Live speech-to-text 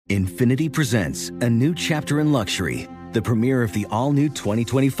Infinity presents a new chapter in luxury, the premiere of the all-new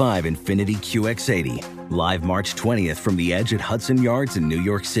 2025 Infinity QX80, live March 20th from the Edge at Hudson Yards in New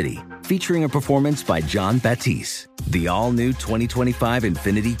York City, featuring a performance by John Batiste. The all-new 2025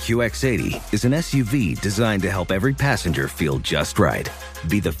 Infinity QX80 is an SUV designed to help every passenger feel just right.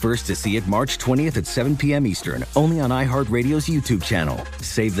 Be the first to see it March 20th at 7 p.m. Eastern, only on iHeartRadio's YouTube channel.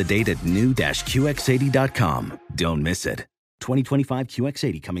 Save the date at new-QX80.com. Don't miss it. 2025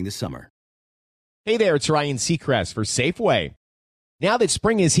 QX80 coming this summer. Hey there, it's Ryan Seacrest for Safeway. Now that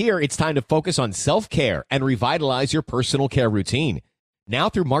spring is here, it's time to focus on self-care and revitalize your personal care routine. Now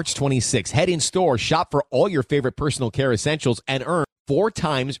through March 26, head in store, shop for all your favorite personal care essentials, and earn 4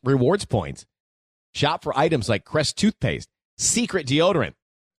 times rewards points. Shop for items like Crest toothpaste, Secret deodorant,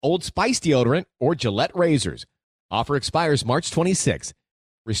 Old Spice deodorant, or Gillette razors. Offer expires March 26.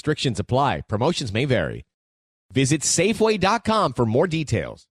 Restrictions apply. Promotions may vary. Visit Safeway.com for more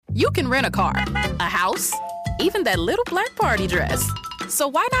details. You can rent a car, a house, even that little black party dress. So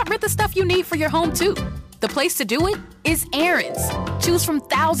why not rent the stuff you need for your home, too? The place to do it is Aaron's. Choose from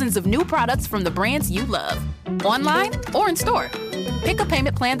thousands of new products from the brands you love, online or in store. Pick a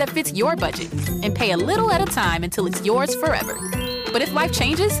payment plan that fits your budget and pay a little at a time until it's yours forever. But if life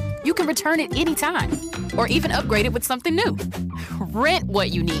changes, you can return it anytime or even upgrade it with something new. Rent what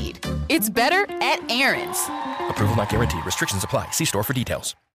you need. It's better at Aaron's. Approval not guaranteed. Restrictions apply. See store for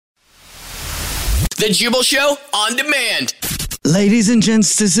details. The Jubal Show on demand. Ladies and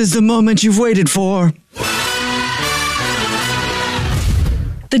gents, this is the moment you've waited for.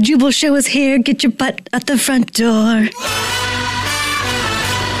 The Jubal Show is here. Get your butt at the front door.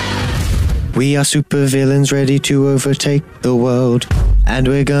 We are supervillains ready to overtake the world, and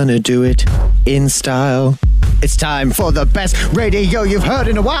we're gonna do it in style. It's time for the best radio you've heard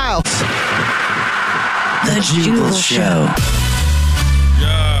in a while. The Jubal Show.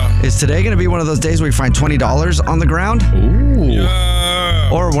 Is today going to be one of those days where you find $20 on the ground? Ooh. Yeah.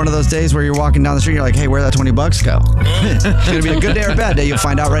 Or one of those days where you're walking down the street and you're like, hey, where'd that $20 go? It's going to be a good day or a bad day. You'll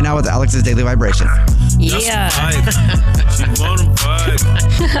find out right now with Alex's Daily Vibration. Yeah.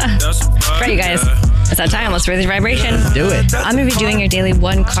 Right, you guys. It's that time. Let's raise your vibration. Do it. I'm going to be doing your daily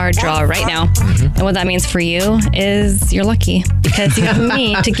 1-card draw right now. And what that means for you is you're lucky because you have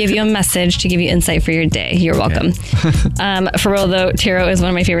me to give you a message, to give you insight for your day. You're welcome. For real, though, tarot is one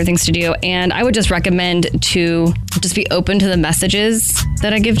of my favorite things to do. And I would just recommend to just be open to the messages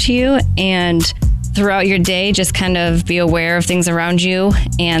that I give to you. And throughout your day, just kind of be aware of things around you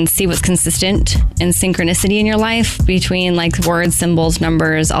and see what's consistent and synchronicity in your life between like words, symbols,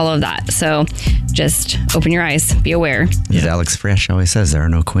 numbers, all of that. So just open your eyes, be aware. As Alex Fresh always says, there are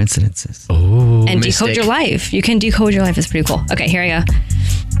no coincidences. Oh, and decode your life. You can decode your life. It's pretty cool. Okay, here I go.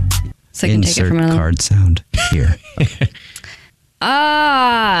 So I can take it from another card sound here.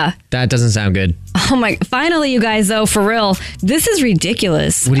 That doesn't sound good. Oh my, finally, you guys, though, for real, this is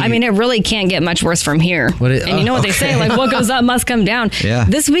ridiculous. I mean, it really can't get much worse from here. And you know what they say, like, what goes up must come down. Yeah.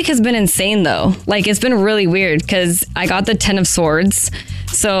 This week has been insane, though. Like, it's been really weird because I got the 10 of Swords.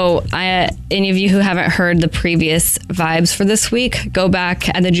 So any of you who haven't heard the previous vibes for this week, go back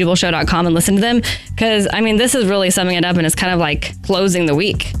at thejubalshow.com and listen to them. Because, I mean, this is really summing it up and it's kind of like closing the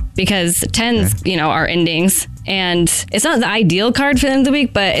week. Because 10s, you know, are endings. And it's not the ideal card for the end of the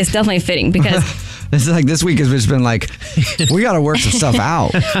week, but it's definitely fitting because... This week has just been like, we got to work some stuff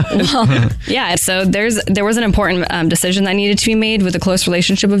out. Well, yeah. So there was an important decision that needed to be made with a close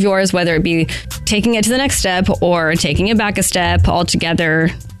relationship of yours, whether it be taking it to the next step or taking it back a step altogether,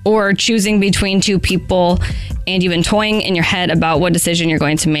 or choosing between two people, and you've been toying in your head about what decision you're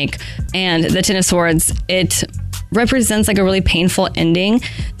going to make. And the 10 of Swords, it represents like a really painful ending.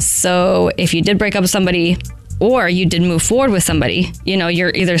 So if you did break up with somebody, or you did move forward with somebody, you know,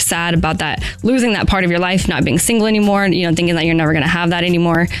 you're either sad about that, losing that part of your life, not being single anymore, you know, thinking that you're never going to have that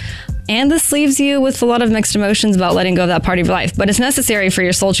anymore. And this leaves you with a lot of mixed emotions about letting go of that part of your life. But it's necessary for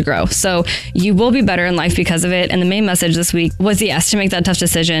your soul to grow. So you will be better in life because of it. And the main message this week was yes, to make that tough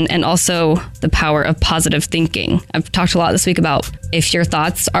decision, and also the power of positive thinking. I've talked a lot this week about if your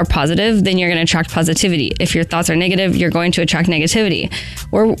thoughts are positive, then you're going to attract positivity. If your thoughts are negative, you're going to attract negativity.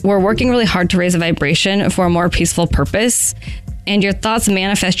 We're working really hard to raise a vibration for a more peaceful purpose. And your thoughts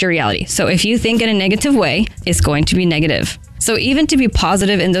manifest your reality. So if you think in a negative way, it's going to be negative. So even to be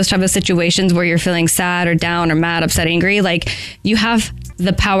positive in those type of situations where you're feeling sad or down or mad, upset, angry, like you have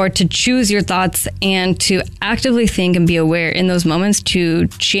the power to choose your thoughts and to actively think and be aware in those moments to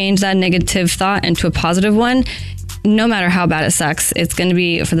change that negative thought into a positive one. No matter how bad it sucks, it's going to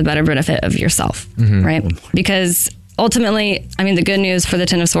be for the better benefit of yourself, right? Because ultimately, I mean, the good news for the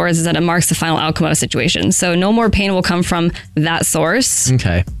 10 of Swords is that it marks the final outcome of a situation. So no more pain will come from that source.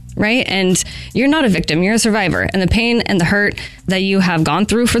 Okay. right? And you're not a victim, you're a survivor. And the pain and the hurt that you have gone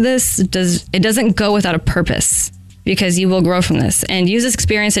through for this, doesn't go without a purpose, because you will grow from this, and use this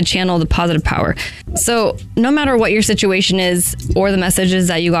experience to channel the positive power. So no matter what your situation is, or the messages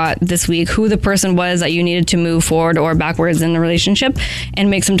that you got this week, who the person was that you needed to move forward or backwards in the relationship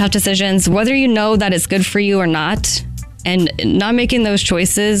and make some tough decisions, whether you know that it's good for you or not, and not making those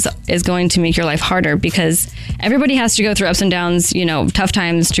choices is going to make your life harder, because everybody has to go through ups and downs, tough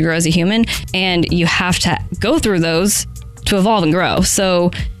times to grow as a human, and you have to go through those to evolve and grow. So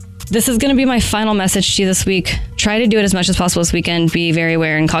this is going to be my final message to you this week. Try to do it as much as possible this weekend. Be very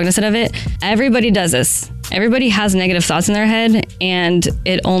aware and cognizant of it. Everybody does this. Everybody has negative thoughts in their head, and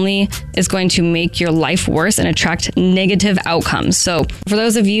it only is going to make your life worse and attract negative outcomes. So for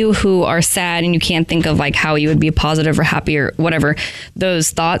those of you who are sad and you can't think of like how you would be positive or happy or whatever,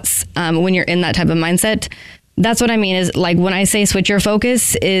 those thoughts, when you're in that type of mindset, that's what I mean is like when I say switch your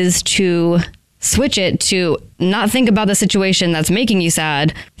focus, is to switch it to not think about the situation that's making you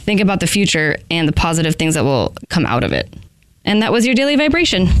sad. Think about the future and the positive things that will come out of it. And that was your daily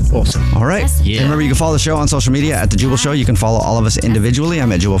vibration. Awesome. All right. Yeah. And remember, you can follow the show on social media at The Jubal Show. You can follow all of us individually.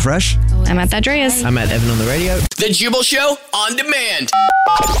 I'm at Jubal Fresh. I'm at That Dreas. I'm at Evan on the radio. The Jubal Show on demand.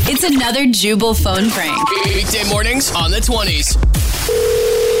 It's another Jubal phone prank. Weekday mornings on the 20s.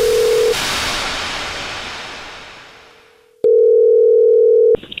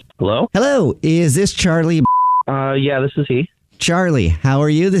 Hello? Hello. Is this Charlie? Yeah, this is he. Charlie, how are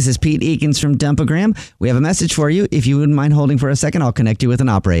you? This is Pete Eakins from Dumpagram. We have a message for you. If you wouldn't mind holding for a second, I'll connect you with an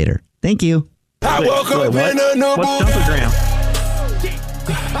operator. Thank you. Wait, what? What's Dumpagram?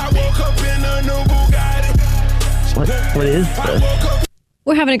 What is this?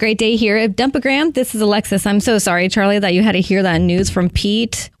 We're having a great day here at Dumpagram. This is Alexis. I'm so sorry, Charlie, that you had to hear that news from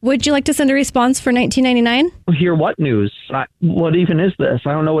Pete. Would you like to send a response for $19.99? Hear what news? What even is this?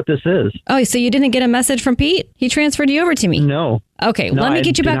 I don't know what this is. Oh, so you didn't get a message from Pete? He transferred you over to me. No. Okay, No, let me I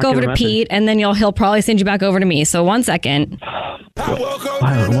get you did back not over get to a message. Pete, and then he'll probably send you back over to me. So 1 second.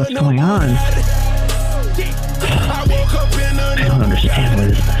 What's going on? I don't understand what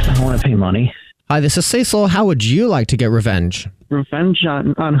is this. I don't want to pay money. Hi, this is Cecil. How would you like to get revenge? Revenge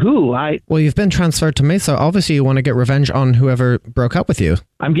on who? Well, you've been transferred to me, so obviously you want to get revenge on whoever broke up with you.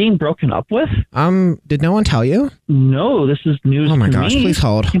 I'm getting broken up with? Did no one tell you? No, this is news to me. Oh my gosh, please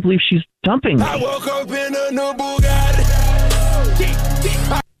hold. I can't believe she's dumping me.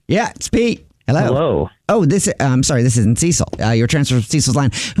 Yeah, it's Pete. Hello. Hello. Oh, I'm sorry, this isn't Cecil. You're transferred from Cecil's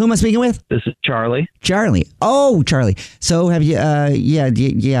line. Who am I speaking with? This is Charlie. Charlie. Oh, Charlie. So have you,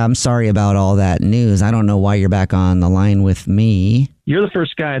 yeah, I'm sorry about all that news. I don't know why you're back on the line with me. You're the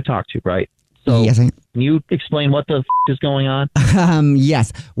first guy I talked to, right? So yes, can you explain what the is going on?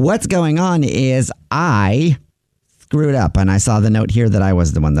 Yes. What's going on is I screwed up, and I saw the note here that I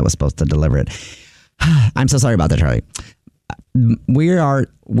was the one that was supposed to deliver it. I'm so sorry about that, Charlie.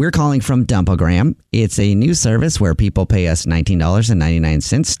 We're calling from Dumpagram. It's a new service where people pay us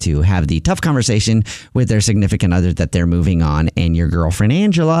 $19.99 to have the tough conversation with their significant other that they're moving on. And your girlfriend,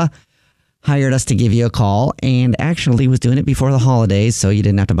 Angela, hired us to give you a call and actually was doing it before the holidays, so you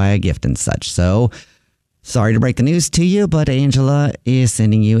didn't have to buy a gift and such. So sorry to break the news to you, but Angela is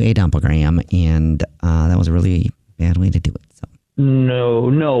sending you a Dumpagram, and that was a really bad way to do it. So.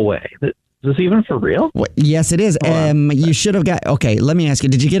 No way. Is this even for real? What? Yes, it is. You should have got... Okay, let me ask you.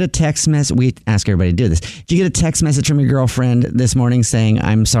 Did you get a text message? We ask everybody to do this. Did you get a text message from your girlfriend this morning saying,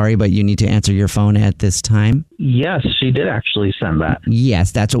 I'm sorry, but you need to answer your phone at this time? Yes, she did actually send that.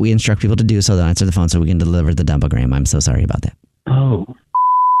 Yes, that's what we instruct people to do, so they'll answer the phone so we can deliver the Dumpagram. I'm so sorry about that. Oh.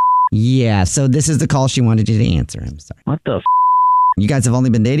 Yeah, so this is the call she wanted you to answer. I'm sorry. What the You guys have only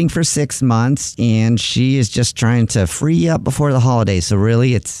been dating for 6 months, and she is just trying to free you up before the holidays. So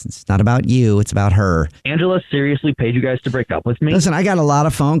really, it's not about you. It's about her. Angela seriously paid you guys to break up with me? Listen, I got a lot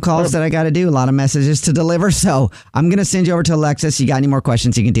of phone calls that I got to do, a lot of messages to deliver. So I'm going to send you over to Alexis. You got any more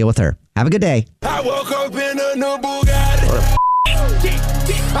questions, you can deal with her. Have a good day. I woke up in a new Bugatti.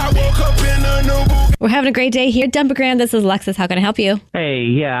 I woke up in a new Bugatti. We're having a great day here at Dumpagram. This is Alexis. How can I help you? Hey,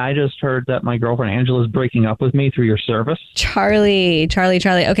 yeah, I just heard that my girlfriend Angela's breaking up with me through your service. Charlie.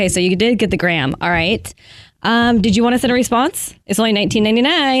 Okay, so you did get the gram. All right. Did you want to send a response? It's only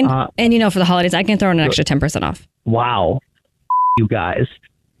 $19.99. And for the holidays, I can throw in an extra 10% off. Wow. You guys.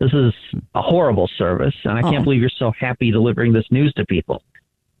 This is a horrible service, and I can't believe you're so happy delivering this news to people.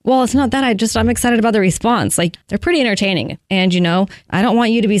 Well, it's not that. I'm excited about the response. Like, they're pretty entertaining. And, I don't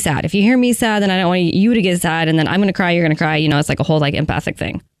want you to be sad. If you hear me sad, then I don't want you to get sad. And then I'm going to cry, you're going to cry. It's like a whole empathic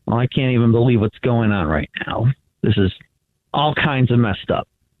thing. Well, I can't even believe what's going on right now. This is all kinds of messed up.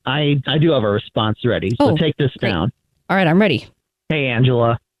 I do have a response ready, so take this down. All right, I'm ready. Hey,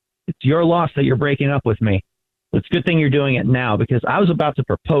 Angela. It's your loss that you're breaking up with me. It's a good thing you're doing it now because I was about to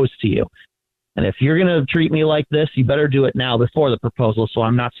propose to you. And if you're going to treat me like this, you better do it now before the proposal so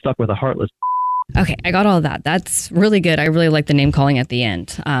I'm not stuck with a heartless. Okay, I got all of that. That's really good. I really like the name calling at the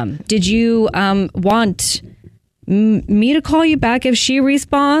end. Did you want me to call you back if she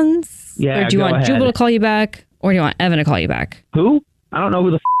responds? Yeah, or do you want ahead. Jubal to call you back? Or do you want Evan to call you back? Who? I don't know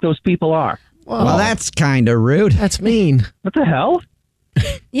who the those people are. Well, that's kind of rude. That's mean. What the hell?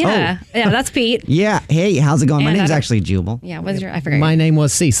 Yeah, yeah, that's Pete. Yeah. Hey, how's it going? My And name's I don't- actually Jubal. Yeah, what's your? I forgot. My name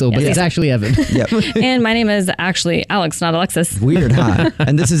was Cecil, but Yeah, it's Cecil. actually Evan. Yep. And my name is actually Alex, not Alexis. Weird, huh?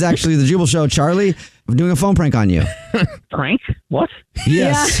 And this is actually the Jubal Show. Charlie, I'm doing a phone prank on you. Prank? What?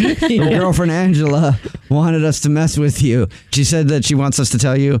 Yes. Your girlfriend Angela wanted us to mess with you. She said that she wants us to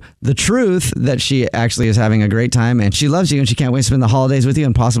tell you the truth, that she actually is having a great time and she loves you and she can't wait to spend the holidays with you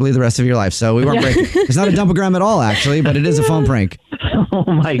and possibly the rest of your life. So we weren't breaking. It's not a dumpagram at all, actually, but it is a phone prank. Oh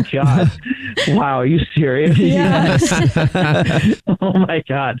my God. Wow, are you serious? Yes. Oh my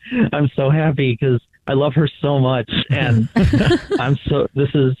God. I'm so happy because I love her so much. And I'm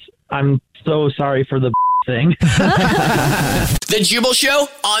so sorry for the thing. The Jubal Show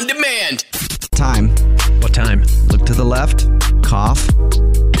on demand. Time. What time? Look to the left. Cough.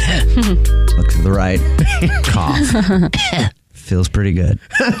 Look to the right. Cough. Feels pretty good.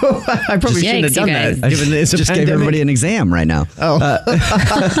 I probably shouldn't have Yikes, done you that. guys. Given this Just gave everybody an exam right now. Oh,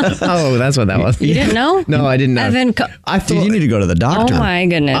 oh, that's what that was. You didn't know? No, I didn't know. Evan, I thought Dude, you need to go to the doctor. oh my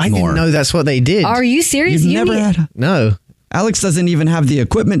goodness. I didn't know that's what they did. Are you serious? You've You never need- had. No. Alex doesn't even have the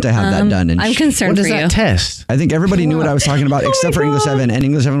equipment to have that done. And I'm concerned What for does you. that test? I think everybody knew what I was talking about except for English Evan, and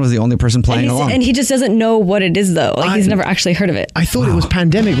English Evan was the only person playing along. And he just doesn't know what it is, though. Like, he's never actually heard of it. I thought it was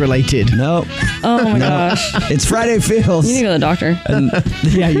pandemic related. No. Oh my gosh. It's Friday Feels. You need to go to the doctor. And,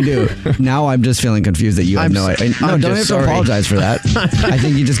 yeah, you do. Now I'm just feeling confused that you have no idea. No, I'm don't have just to sorry. apologize for that. I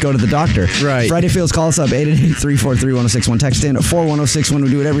think you just go to the doctor. Right. Friday Feels, call us up 888-343-1061. Text in 41061. We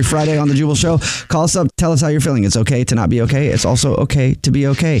do it every Friday on the Jubal Show. Call us up. Tell us how you're feeling. It's okay to not be okay. It's also okay to be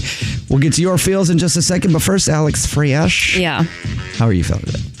okay. We'll get to your feels in just a second. But first, Alex Freyash. Yeah. How are you feeling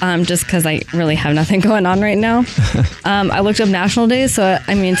today? Just because I really have nothing going on right now. I looked up national days. So,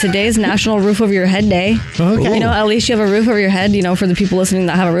 I mean, today's National Roof Over Your Head Day. Okay. You know, at least you have a roof over your head. You know, for the people listening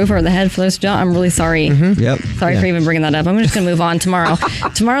that have a roof over their head. For those who don't, I'm really sorry. Yep. Sorry for even bringing that up. I'm just going to move on tomorrow.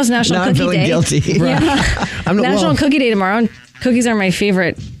 Tomorrow's National Now I'm Cookie feeling Day. guilty. Yeah. I'm not, National well, Cookie Day tomorrow. And cookies are my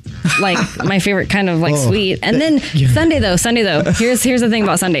favorite. Like my favorite kind of like sweet. And then Sunday though, here's the thing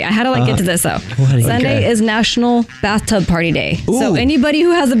about Sunday. I had to get to this though. Sunday is National Bathtub Party Day. So anybody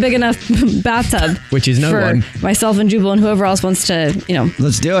who has a big enough bathtub, Which is no for one. myself and Jubal and whoever else wants to,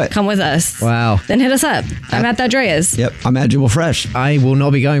 Let's do it. come with us. Wow. Then hit us up. I'm at that Dreas. Yep. I'm at Jubal Fresh. I will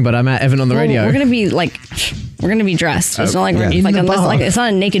not be going, but I'm at Evan on the radio. We're gonna be dressed. It's not like we're In like the unless bath. like it's not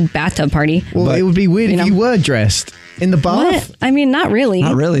a naked bathtub party. Well, it would be weird if you were dressed in the bath. What? I mean, not really.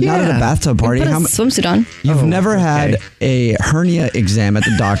 Not really. Not at a bathtub party. Put a How swimsuit on. You've never had a hernia exam at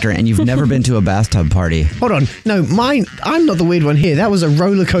the doctor and you've never been to a bathtub party. Hold on. No, I'm not the weird one here. That was a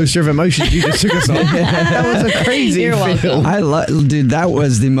roller coaster of emotions you just took us on. That was a crazy You're feel. welcome. Dude, that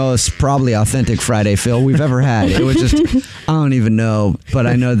was the most probably authentic Friday feel we've ever had. It was just, I don't even know, but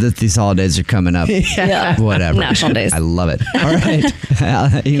I know that these holidays are coming up. Yeah. Whatever. National days. I love it. All right.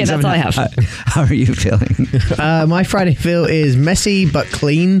 Okay, that's all I have. How are you feeling? My Friday feel is messy but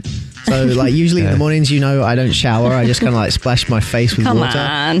clean. So, like, usually in the mornings, I don't shower. I just kind of like splash my face with Come water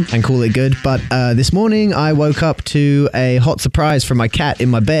on. and call it good. But this morning, I woke up to a hot surprise from my cat in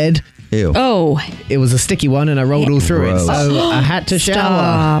my bed. Ew. Oh. It was a sticky one, and I rolled all through Gross. it. So I had to shower.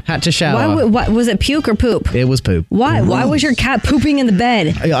 Stop. Had to shower. Why was it puke or poop? It was poop. Why? Why was your cat pooping in the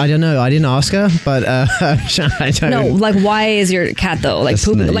bed? I don't know. I didn't ask her, but I don't. No, like why is your cat though? Like That's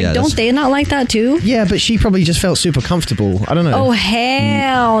pooping? not- Like yeah, don't that's- they not like that too? Yeah, but she probably just felt super comfortable. I don't know. Oh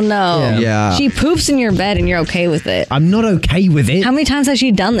hell no! Yeah. She poops in your bed and you're okay with it. I'm not okay with it. How many times has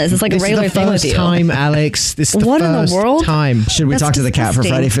she done this? It's like This a regular is the thing with first you. time, Alex. This is the What in the first world? time. Should we That's talk to the cat for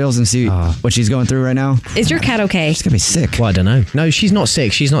disgusting. Friday Feels and see what she's going through right now? Is your cat okay? She's going to be sick. Well, I don't know. No, she's not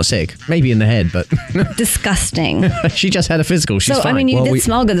sick. She's not sick. Maybe in the head, but Disgusting. she just had a physical. She's So fine. I mean, you Well, did we-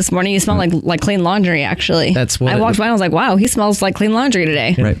 smell good this morning. You smell like clean laundry. Actually, That's what I it walked looked- by and I was like, wow, he smells like clean laundry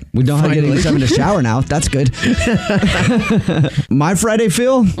today. Right. We know how to get Finally. English Evan to shower now. That's good. My Friday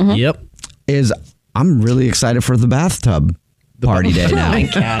Feel Yep. is I'm really excited for the bathtub party day now.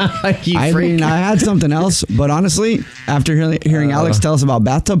 You I freak. mean, I had something else, but honestly, after hearing Alex tell us about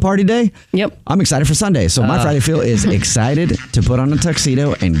bathtub party day, Yep. I'm excited for Sunday. So my Friday Feel is excited to put on a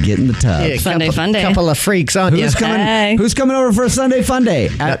tuxedo and get in the tub. Yeah, Sunday fun day. Couple of freaks, aren't you? Who's coming over for a Sunday fun day?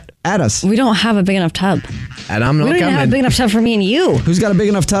 Add us. We don't have a big enough tub. And I'm not We don't even coming. have a big enough tub for me and you. Who's got a big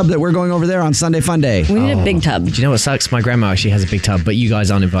enough tub that we're going over there on Sunday Fun Day? We need a big tub. Do you know what sucks? My grandma actually has a big tub, but you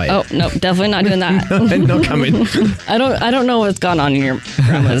guys aren't invited. Oh, no, definitely not doing that. Not coming. I don't know what's gone on in your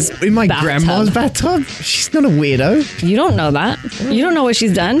grandma's In my bathtub. grandma's bathtub? She's not a weirdo. You don't know that. You don't know what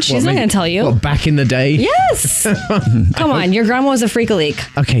she's done. She's not going to tell you. Well, back in the day? Yes. Come on, your grandma was a freak leak.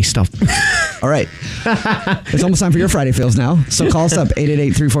 Okay, stop. All right. It's almost time for your Friday Feels now. So call us up,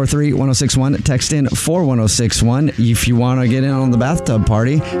 888-343-1061. Text in 41061 if you want to get in on the bathtub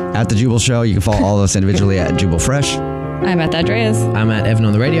party at the Jubal Show. You can follow all of us individually at Jubal Fresh. I'm at that Dreas. I'm at Evan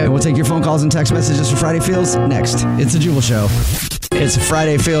on the radio. And we'll take your phone calls and text messages for Friday Feels next. It's the Jubal Show. It's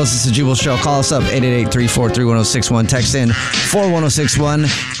Friday Feels. It's the Jubal Show. Call us up, 888-343-1061. Text in 41061.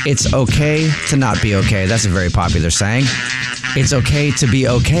 It's okay to not be okay. That's a very popular saying. It's okay to be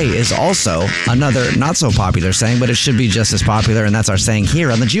okay is also another not so popular saying, but it should be just as popular, and that's our saying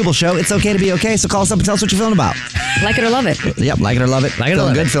here on the Jubal Show. It's okay to be okay, so call us up and tell us what you're feeling about. Like it or love it. Yep, like it or love it. Like it or feeling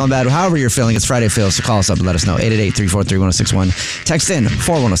love good, it. feeling bad. However you're feeling, it's Friday Feels, so call us up and let us know. 888-343-1061. Text in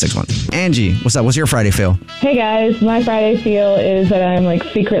 41061. Angie, what's up? What's your Friday Feel? Hey guys, my Friday feel is that I'm like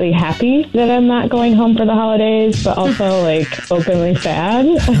secretly happy that I'm not going home for the holidays, but also like openly sad.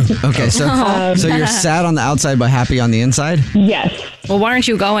 Okay, so you're sad on the outside but happy on the inside? Yes. Well, why aren't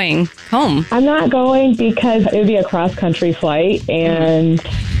you going home? I'm not going because it would be a cross-country flight, and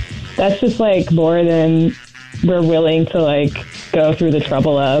that's just like more than we're willing to like go through the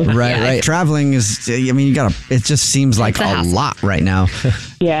trouble of. Right. Traveling is, I mean, it just seems like a lot right now.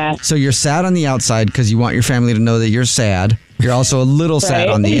 Yeah. So you're sad on the outside because you want your family to know that you're sad. You're also a little sad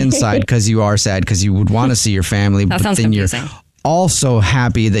on the inside because you are sad because you would want to see your family. That sounds then confusing. You're also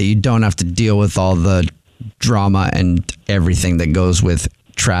happy that you don't have to deal with all the drama and everything that goes with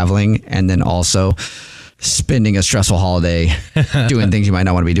traveling, and then also spending a stressful holiday doing things you might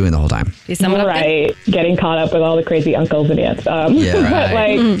not want to be doing the whole time. Right. Getting caught up with all the crazy uncles and aunts. Yeah,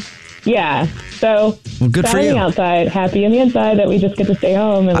 right. Yeah. So good sad for on you. the outside, happy on the inside that we just get to stay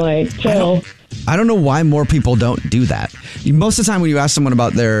home and like chill. I don't know why more people don't do that. Most of the time when you ask someone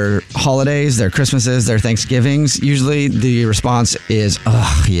about their holidays, their Christmases, their Thanksgivings, usually the response is,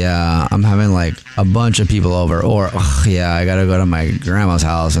 "Ugh, yeah, I'm having like a bunch of people over," or "Ugh, yeah, I got to go to my grandma's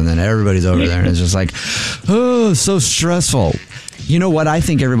house and then everybody's over there." And it's just like, oh, so stressful. You know what I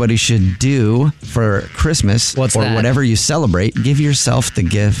think everybody should do for Christmas or that? whatever you celebrate? Give yourself the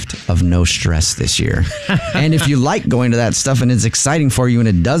gift of no stress this year. And if you like going to that stuff and it's exciting for you and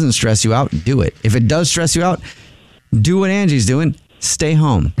it doesn't stress you out, do it. If it does stress you out, do what Angie's doing. Stay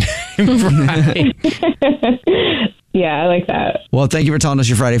home. Yeah, I like that. Well, thank you for telling us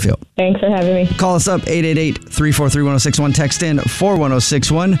your Friday Feel. Thanks for having me. Call us up, 888-343-1061. Text in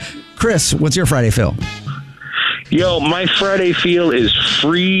 41061. Chris, what's your Friday Feel? Yo, my Friday feel is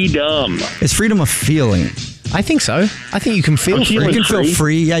freedom. Is freedom a feeling? I think so. I think you can feel free. You can feel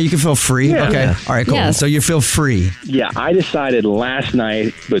free. Yeah, you can feel free. Yeah. Okay. Yeah. All right, cool. Yes. So you feel free. Yeah, I decided last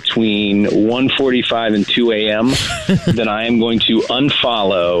night between 1:45 and 2 a.m. that I am going to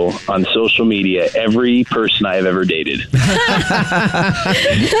unfollow on social media every person I have ever dated.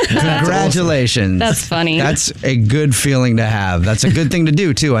 Congratulations. That's funny. That's a good feeling to have. That's a good thing to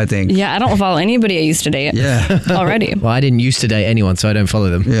do, too, I think. Yeah, I don't follow anybody I used to date. Yeah. Already. Well, I didn't used to date anyone, so I don't follow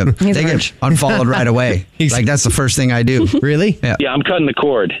them. Yeah. They get unfollowed right away. Like, that's the first thing I do. Really? Yeah. Yeah, I'm cutting the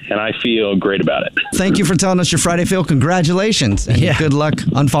cord, and I feel great about it. Thank you for telling us your Friday Feel. Congratulations. And good luck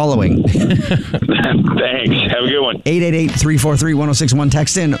unfollowing. Thanks. Have a good one. 888-343-1061.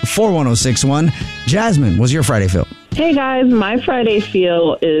 Text in 41061. Jasmine, what's your Friday Feel? Hey guys, my Friday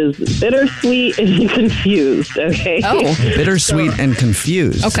feel is bittersweet and confused, okay? Oh. Bittersweet and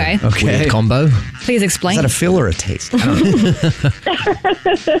confused. Okay. Okay. Combo. Please explain. Is that a feel or a taste? I don't know.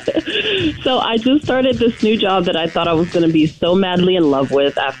 So I just started this new job that I thought I was going to be so madly in love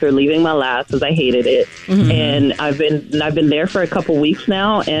with after leaving my last, because I hated it. Mm-hmm. And I've been there for a couple weeks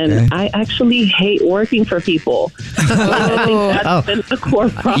now, and I actually hate working for people. I think that's been the core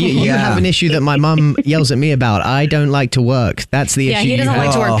problem. You have an issue that my mum yells at me about. I don't like to work. That's the issue. Yeah, he doesn't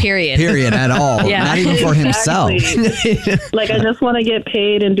like to work, period. Period at all. Yeah. Not even for himself. Like, I just want to get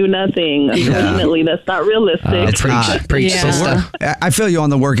paid and do nothing. Unfortunately, that's not realistic. It's not. I feel you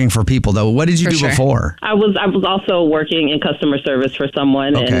on the working for people, though. What did you do before? I was also working in customer service for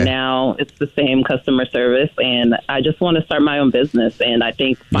someone, and now it's the same customer service, and I just want to start my own business, and I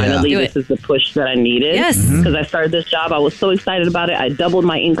think finally this is the push that I needed. Yes. Because I started this job, I was so excited about it. I doubled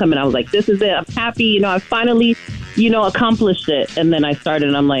my income, and I was like, this is it. I'm happy. I finally, accomplished it. And then I started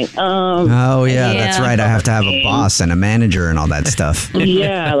and I'm like, oh, yeah, that's right. I have to have a boss and a manager and all that stuff.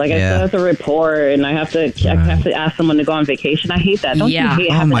 Yeah, like I still have to report and I have to ask someone to go on vacation. I hate that. Don't you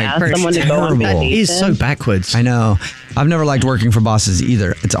hate having to ask someone to go on vacation? It is so backwards. I know. I've never liked working for bosses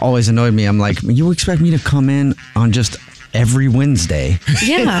either. It's always annoyed me. I'm like, you expect me to come in on just every Wednesday?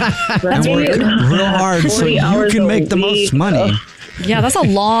 Yeah, that's and work rude. real hard so you can make the most money. Yeah, that's a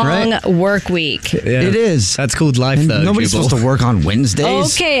long work week. It is. That's called life, and though. Nobody's Jubal. supposed to work on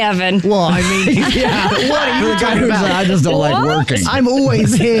Wednesdays. Okay, Evan. Well, I mean, yeah. What are you talking about? I just don't like working. I'm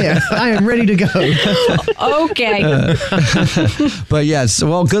always here. I am ready to go. Okay. But yes,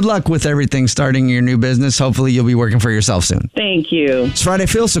 well, good luck with everything starting your new business. Hopefully you'll be working for yourself soon. Thank you. It's Friday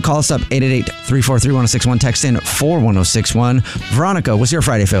Feel, so call us up 888-343-1061. Text in 41061. Veronica, what's your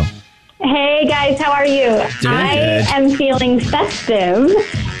Friday Feel? Hey guys, how are you? I am feeling festive,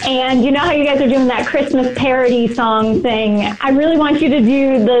 and you know how you guys are doing that Christmas parody song thing? I really want you to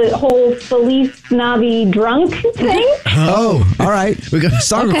do the whole Feliz Navi drunk thing. Oh, all right. We got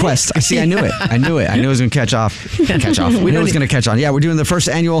song request. I knew it. I knew it was going to catch off. We knew it was going to catch on. Yeah, we're doing the first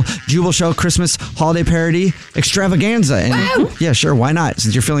annual Jubal Show Christmas holiday parody Extravaganza. And yeah, sure, why not?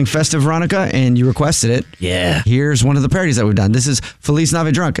 Since you're feeling festive, Veronica, and you requested it. Yeah. Here's one of the parodies that we've done. This is Feliz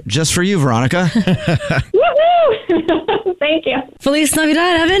Navi Drunk, just for you, Veronica. Woohoo! Thank you. Feliz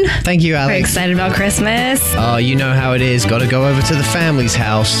Navidad, Evan. Thank you, Alex. Very excited about Christmas. Oh, you know how it is. Got to go over to the family's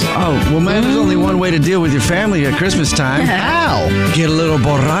house. Oh, well, man, there's only one way to deal with your family at Christmas time. How? Get a little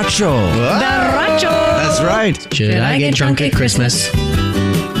borracho. Borracho. That's right. Should I get drunk at Christmas?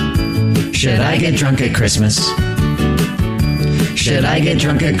 Should I get drunk at Christmas? Should I get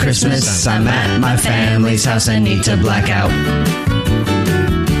drunk at Christmas? I'm at my family's house. I need to black out.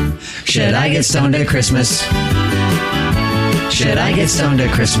 Should I get stoned at Christmas? Should I get stoned at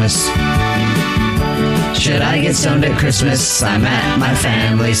Christmas? Should I get stoned at Christmas? I'm at my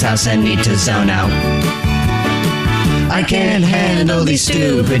family's house and need to zone out. I can't handle these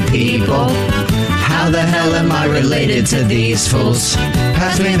stupid people. How the hell am I related to these fools?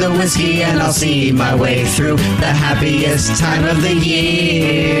 Pass me the whiskey and I'll see my way through the happiest time of the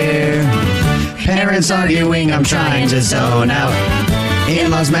year. Parents arguing, I'm trying to zone out.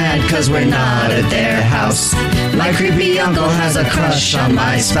 In-laws mad cause we're not at their house. My creepy uncle has a crush on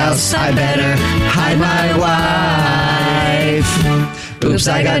my spouse. I better hide my wife. Oops,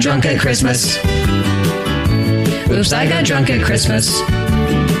 I got drunk at Christmas. Oops, I got drunk at Christmas.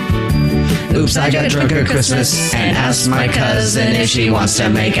 Oops, I got drunk at Christmas and asked my cousin if she wants to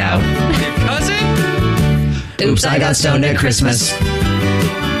make out. Cousin? Oops, I got stoned at Christmas.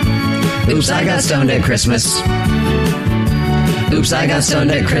 Oops, I got stoned at Christmas. Oops, I got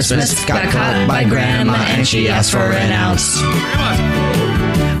stoned at Christmas. Got caught by Grandma and she asked for an ounce.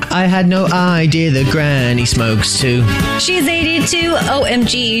 I had no idea that Granny smokes too. She's 82.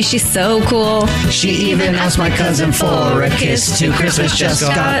 OMG, she's so cool. She even asked my cousin for a kiss too. Christmas just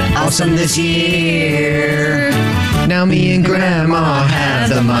got awesome this year. Now me and Grandma have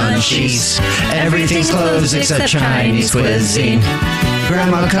the munchies. Everything's closed except Chinese cuisine.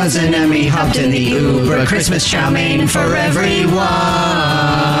 Grandma, cousin, and me hopped in the Uber. Christmas chow mein for everyone.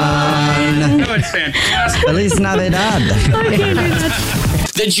 Oh, it's fantastic. Feliz Navidad.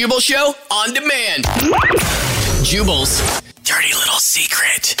 The Jubal Show on demand. Jubal's dirty little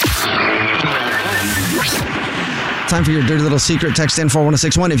secret. Time for your dirty little secret. Text in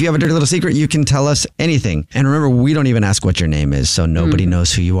 41061. If you have a dirty little secret, you can tell us anything. And remember, we don't even ask what your name is, so nobody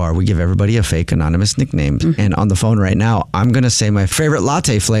knows who you are. We give everybody a fake anonymous nickname. And on the phone right now, I'm going to say my favorite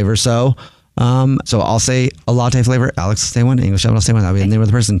latte flavor. So I'll say a latte flavor. Alex will say one. English Evan will say one. That'll be the name of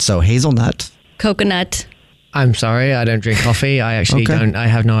the person. So hazelnut. Coconut. I'm sorry, I don't drink coffee. I actually don't. I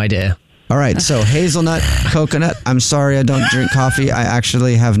have no idea. All right, so hazelnut, coconut. I'm sorry, I don't drink coffee. I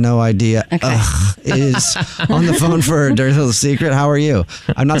actually have no idea. Okay. Is on the phone for a dirty little secret. How are you?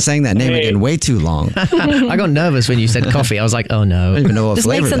 I'm not saying that name again way too long. I got nervous when you said coffee. I was like, oh no. I don't even know what Just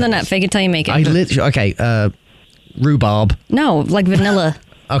flavor. make something up. Fake it till you make it. Okay, rhubarb. No, like vanilla.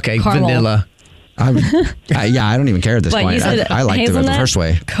 Okay, Caramel. vanilla. I don't even care at this point. I liked it the first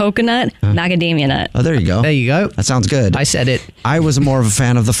way. Coconut, macadamia nut. Oh, there you go. There you go. That sounds good. I said it. I was more of a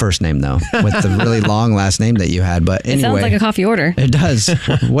fan of the first name, though, with the really long last name that you had. But anyway. It sounds like a coffee order. It does.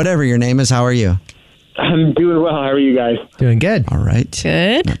 Whatever your name is, how are you? I'm doing well. How are you guys? Doing good. All right.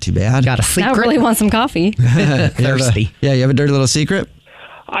 Good. Not too bad. Got a secret? I really want some coffee. Thirsty. You have a dirty little secret?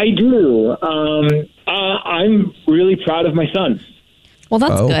 I do. I'm really proud of my son. Well,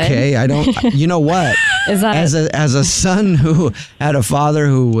 that's good. Okay, I don't. You know what? Is that as a son who had a father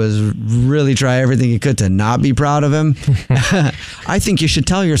who was really try everything he could to not be proud of him, I think you should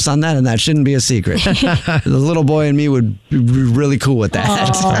tell your son that, and that shouldn't be a secret. The little boy in me would be really cool with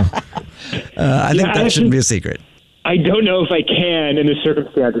that. I think that shouldn't be a secret. I don't know if I can in the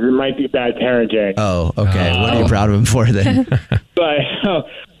circumstances. It might be bad parenting. Oh, okay. What are you proud of him for then? But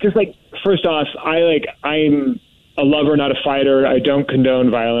just like, first off, I'm a lover, not a fighter. I don't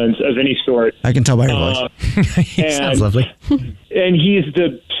condone violence of any sort. I can tell by your voice. Sounds lovely. And he's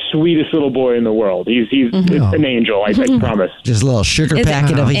the sweetest little boy in the world. He's an angel, I promise. Just a little sugar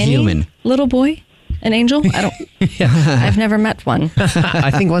packet of a human. Little boy? An angel? I don't. I've never met one.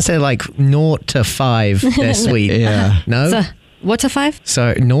 I think once they're like 0 to 5, they're sweet. Yeah. No? So, what's a 5?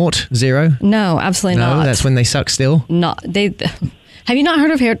 So 0, 0? No, absolutely No, not. that's when they suck still? Not. Have you not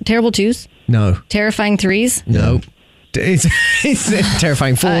heard of terrible 2s? No. Terrifying 3s? No. It's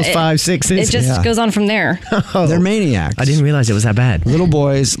terrifying 4s, 5s, 6s. It just goes on from there. They're maniacs. I didn't realize it was that bad. Little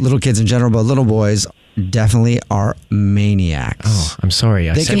boys, little kids in general, but little boys definitely are maniacs. Oh, I'm sorry.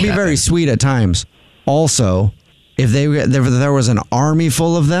 They can be very sweet at times. Also, if there was an army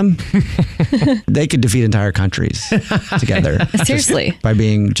full of them, they could defeat entire countries together. Seriously. Just by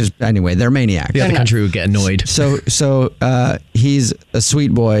being anyway, they're maniacs. The other country would get annoyed. So he's a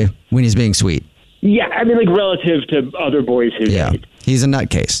sweet boy when he's being sweet. Yeah, I mean, like relative to other boys his age. He's a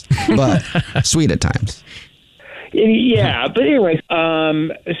nutcase, but sweet at times. Yeah, but anyway,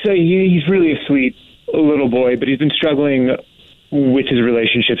 so he's really a sweet little boy, but he's been struggling with his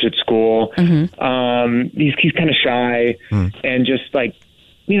relationships at school. Mm-hmm. He's kind of shy and just like,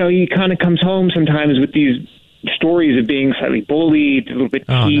 he kind of comes home sometimes with these stories of being slightly bullied, a little bit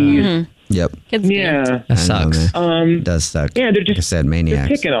teased. Mm-hmm. Yep. Yeah. That sucks. It does suck. Yeah, they're just like I said, maniacs.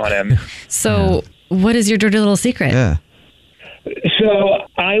 They're picking on him. So, what is your dirty little secret? Yeah. So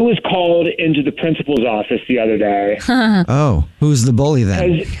I was called into the principal's office the other day. Oh, who's the bully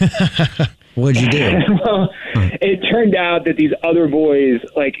then? What'd you do? Well, it turned out that these other boys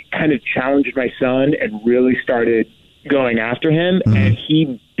kind of challenged my son and really started going after him, and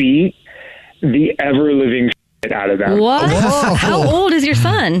he beat the ever-living shit out of them. What? How old is your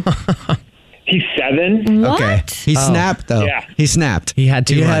son? He's 7. What? Okay. He snapped though. Yeah. He snapped. He had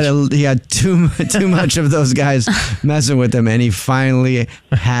too much. He had too much of those guys messing with him, and he finally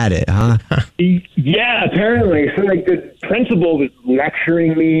had it, huh? Yeah, apparently. So the principal was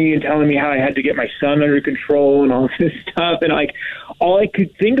lecturing me and telling me how I had to get my son under control and all this stuff, and all I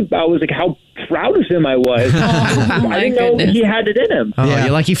could think about was how proud of him I was. I didn't know that he had it in him. Oh, you're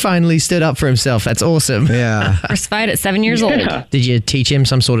like, he finally stood up for himself. That's awesome. Yeah. First fight at 7 years old. Did you teach him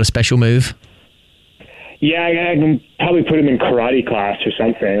some sort of special move? Yeah, I can probably put him in karate class or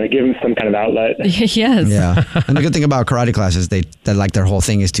something. Give him some kind of outlet. Yes. Yeah. And the good thing about karate classes, their whole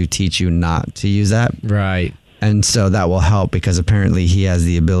thing is to teach you not to use that. Right. And so that will help because apparently he has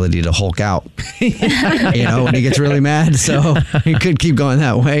the ability to Hulk out, when he gets really mad. So he could keep going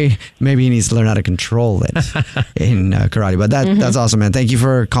that way. Maybe he needs to learn how to control it in karate. But that's awesome, man. Thank you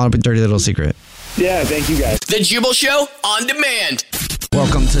for calling up a dirty little secret. Yeah, thank you guys. The Jubal Show on demand.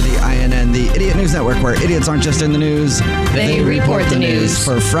 Welcome to the INN, the Idiot News Network, where idiots aren't just in the news. They report the news.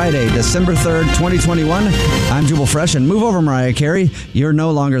 For Friday, December 3rd, 2021, I'm Jubal Fresh, and move over, Mariah Carey. You're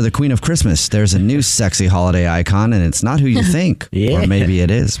no longer the queen of Christmas. There's a new sexy holiday icon, and it's not who you think. Or maybe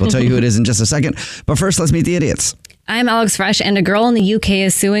it is. We'll tell you who it is in just a second. But first, let's meet the idiots. I'm Alex Fresh, and a girl in the UK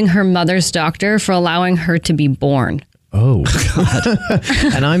is suing her mother's doctor for allowing her to be born. Oh,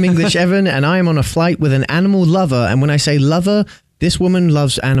 God. And I'm English Evan, and I am on a flight with an animal lover. And when I say lover, this woman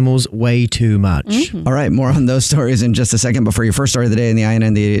loves animals way too much. Mm-hmm. All right, more on those stories in just a second. But for your first story of the day in the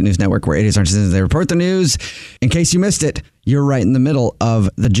INN, the Idiot News Network, where idiots aren't citizens, they report the news. In case you missed it, you're right in the middle of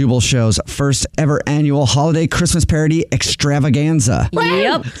the Jubal Show's first ever annual holiday Christmas parody Extravaganza.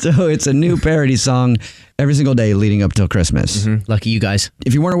 Yep. So it's a new parody song every single day leading up till Christmas. Lucky you guys.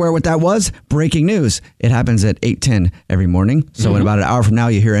 If you weren't aware what that was, breaking news. It happens at 8:10 every morning. So in about an hour from now,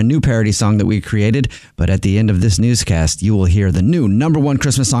 you hear a new parody song that we created. But at the end of this newscast, you will hear the new #1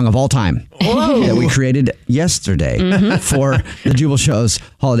 Christmas song of all time that we created yesterday for the Jubal Show's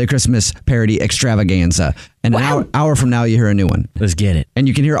holiday Christmas parody Extravaganza. And an hour from now, you hear a new one. Let's get it. And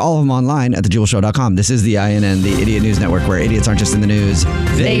you can hear all of them online at thejubalshow.com. This is the INN, the Idiot News Network, where idiots aren't just in the news.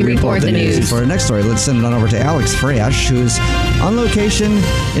 They report the news. For our next story, let's send it on over to Alex Freyash, who's on location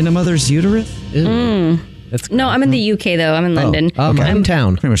in a mother's uterus. No, I'm in the UK, though. I'm in London. My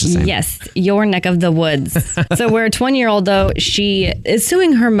hometown. Pretty much the same. Yes, your neck of the woods. So where a 20-year-old, though, she is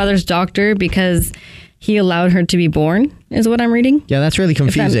suing her mother's doctor because he allowed her to be born, is what I'm reading. Yeah, that's really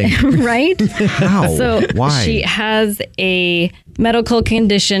confusing. Right? How? So Why? she has a medical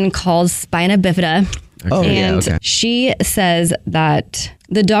condition called spina bifida. And she says that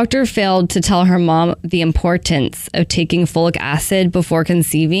the doctor failed to tell her mom the importance of taking folic acid before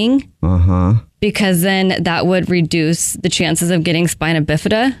conceiving. Because then that would reduce the chances of getting spina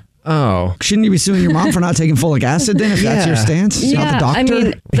bifida. Oh. Shouldn't you be suing your mom for not taking folic acid then, if that's your stance? Yeah, Not the doctor? I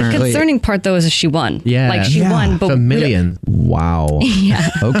mean, the concerning part though is she won. Yeah. Like she won. But for millions. Wow. Yeah.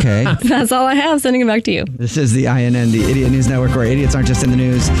 Okay. That's all I have. Sending it back to you. This is the INN, the Idiot News Network, where idiots aren't just in the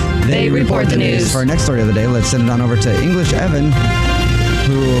news. They report the news. For our next story of the day, let's send it on over to English Evan,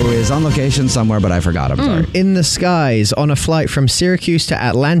 who is on location somewhere, but I forgot. I'm sorry. In the skies on a flight from Syracuse to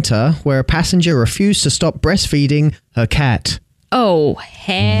Atlanta, where a passenger refused to stop breastfeeding her cat. Oh,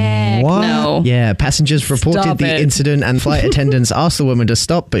 heck no. Yeah, passengers reported Stop the it. incident and flight attendants asked the woman to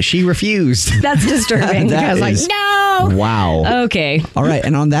stop, but she refused. That's disturbing. That I was like, is- no. Wow. Okay. All right,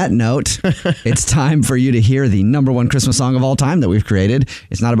 and on that note, it's time for you to hear the number one Christmas song of all time that we've created.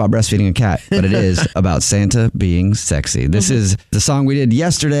 It's not about breastfeeding a cat, but it is about Santa being sexy. This is the song we did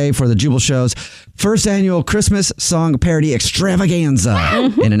yesterday for the Jubal Show's first annual Christmas song parody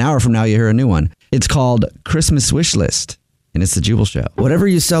extravaganza. In an hour from now, you hear a new one. It's called Christmas Wish List, and it's the Jubal Show. Whatever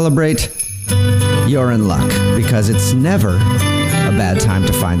you celebrate, you're in luck, because it's never a bad time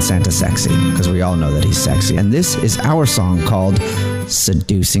to find Santa sexy, because we all know that he's sexy. And this is our song called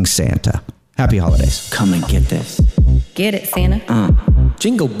Seducing Santa. Happy holidays. Come and get this. Get it, Santa.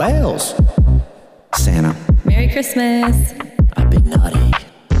 Jingle bells. Santa. Merry Christmas. I've been naughty.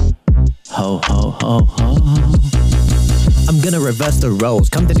 Ho, ho, ho, ho. I'm gonna reverse the roles.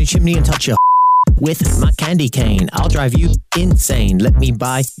 Come to the chimney and touch your with my candy cane. I'll drive you insane. Let me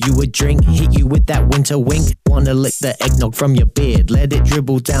buy you a drink, hit you with that winter wink. Wanna lick the eggnog from your beard. Let it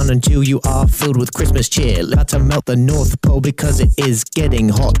dribble down until you are filled with Christmas cheer. About to melt the North Pole because it is getting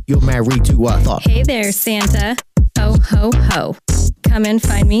hot. You're married to a thought. Hey there, Santa. Oh, ho, ho. Come and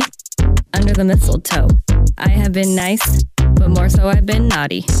find me under the mistletoe. I have been nice, but more so I've been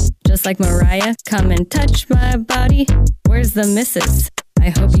naughty. Just like Mariah, come and touch my body. Where's the missus? I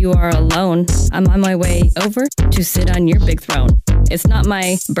hope you are alone. I'm on my way over to sit on your big throne. It's not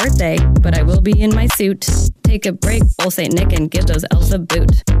my birthday, but I will be in my suit. Take a break, old St. Nick, and give those elves a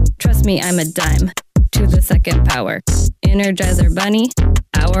boot. Trust me, I'm a dime to the second power. Energizer Bunny,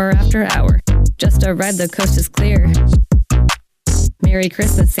 hour after hour. Just a ride, the coast is clear. Merry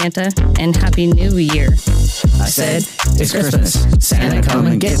Christmas, Santa, and Happy New Year. I said, it's Christmas. Santa, come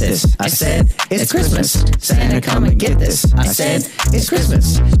and get this. I said, it's Christmas. Santa, come and get this. I said, it's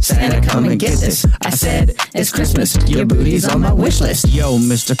Christmas. Santa, come and get this. I said, it's Christmas. Your booty's on my wish list. Yo,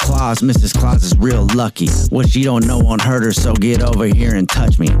 Mr. Claus, Mrs. Claus is real lucky. What she don't know won't hurt her, so get over here and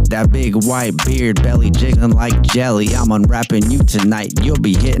touch me. That big white beard, belly jiggling like jelly. I'm unwrapping you tonight. You'll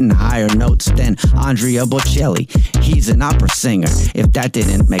be hitting higher notes than Andrea Bocelli. He's an opera singer, if that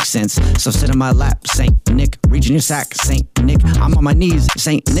didn't make sense. So sit in my lap, Saint Nick. Reach in your sack, Saint Nick. I'm on my knees,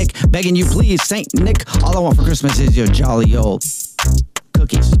 Saint Nick. Begging you, please, Saint Nick. All I want for Christmas is your jolly old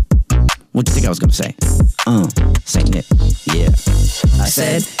cookies. What'd you think I was gonna say? Saint Nick. Yeah. I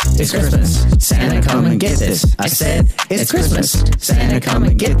said, it's Christmas. Santa, come and get this. I said, it's Christmas. Santa, come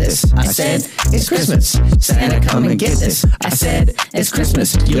and get this. I said, it's Christmas. Santa, come and get this. I said, it's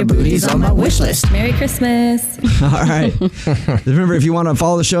Christmas. Your booty's on my wish list. Merry Christmas. All right. Remember, if you want to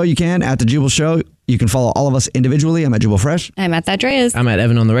follow the show, you can at The Jubal Show. You can follow all of us individually. I'm at Jubal Fresh. I'm at That Dreas. I'm at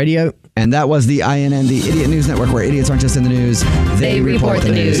Evan on the radio. And that was the INN, the Idiot News Network, where idiots aren't just in the news. They report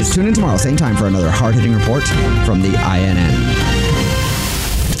the news. Tune in tomorrow, same time, for another hard-hitting report from the INN.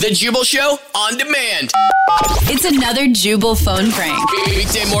 The Jubal Show on demand. It's another Jubal phone prank.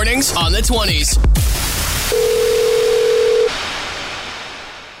 Weekday mornings on the 20s.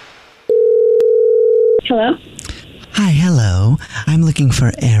 Hello? Hi, hello. I'm looking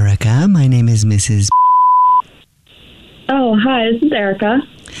for Erica. My name is Mrs. Oh, hi, this is Erica.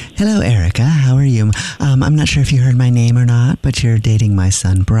 Hello, Erica. How are you? I'm not sure if you heard my name or not, but you're dating my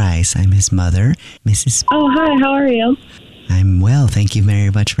son, Bryce. I'm his mother, Mrs. Oh, hi, how are you? I'm well, thank you very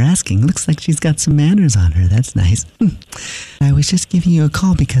much for asking. Looks like she's got some manners on her. That's nice. I was just giving you a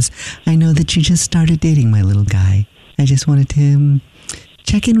call because I know that you just started dating my little guy. I just wanted to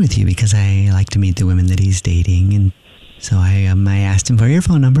check in with you because I like to meet the women that he's dating, and so I asked him for your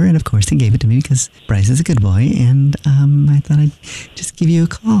phone number, and of course he gave it to me because Bryce is a good boy, and I thought I'd just give you a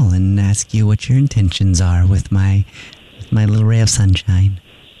call and ask you what your intentions are with my little ray of sunshine.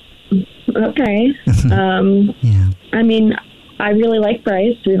 Okay. Yeah. I mean, I really like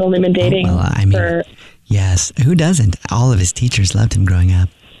Bryce. We've only been dating for... Yes. Who doesn't? All of his teachers loved him growing up.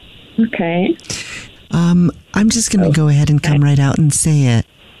 Okay. I'm just going to go ahead and come right out and say it.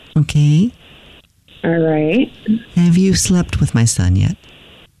 Okay? All right. Have you slept with my son yet?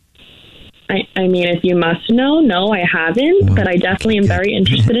 I mean, if you must know, no, I haven't, but I definitely am very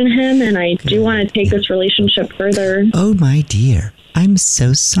interested in him, and I do want to take this relationship further. Oh, my dear. I'm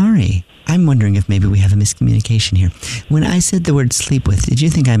so sorry. I'm wondering if maybe we have a miscommunication here. When I said the word sleep with, did you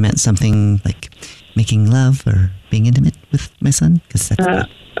think I meant something like making love or being intimate with my son? Because that's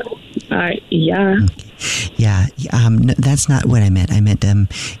yeah. Okay. Yeah. No, that's not what I meant. I meant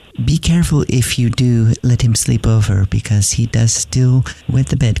be careful if you do let him sleep over, because he does still wet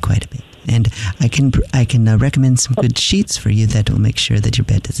the bed quite a bit. And I can recommend some good sheets for you that will make sure that your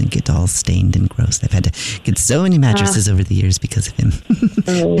bed doesn't get all stained and gross. I've had to get so many mattresses over the years because of him.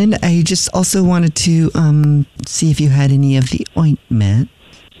 And I just also wanted to see if you had any of the ointment.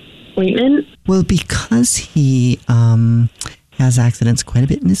 Ointment? Well, because he has accidents quite a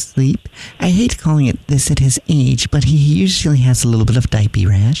bit in his sleep. I hate calling it this at his age, but he usually has a little bit of diaper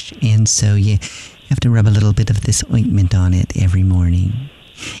rash, and so you have to rub a little bit of this ointment on it every morning.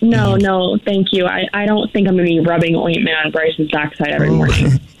 No, thank you. I don't think I'm going to be rubbing ointment on Bryce's backside every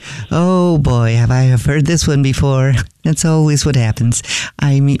morning. Oh boy, have I heard this one before. That's always what happens.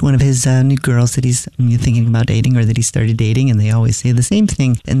 I meet one of his new girls that he's thinking about dating, or that he started dating, and they always say the same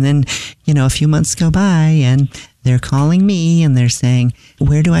thing. And then, a few months go by, and they're calling me, and they're saying,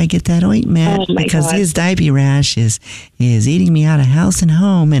 where do I get that ointment? Because God. his diaper rash is eating me out of house and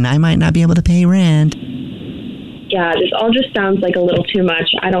home, and I might not be able to pay rent. Yeah, this all just sounds like a little too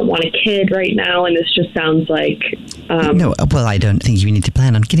much. I don't want a kid right now, and this just sounds like... No, well, I don't think you need to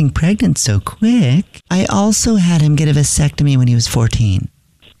plan on getting pregnant so quick. I also had him get a vasectomy when he was 14.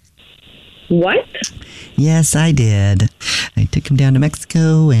 What? Yes, I did. I took him down to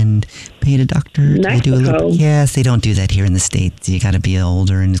Mexico and paid a doctor to do a little... Yes, they don't do that here in the States. You got to be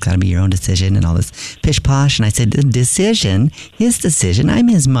older, and it's got to be your own decision and all this pish posh. And I said, his decision. I'm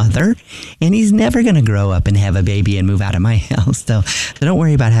his mother, and he's never going to grow up and have a baby and move out of my house. So don't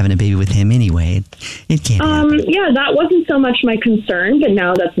worry about having a baby with him anyway. It can't happen. Yeah, that wasn't so much my concern, but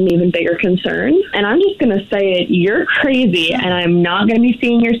now that's an even bigger concern. And I'm just going to say it. You're crazy, and I'm not going to be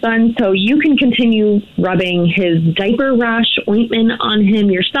seeing your son, so you can continue rubbing his diaper rash ointment on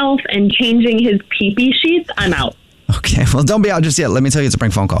him yourself and changing his pee-pee sheets. I'm out. Okay, well, don't be out just yet. Let me tell you, it's a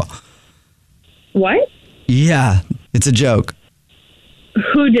prank phone call. What? Yeah, it's a joke.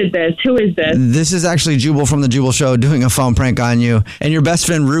 Who did this? Who is this? This is actually Jubal from the Jubal Show doing a phone prank on you, and your best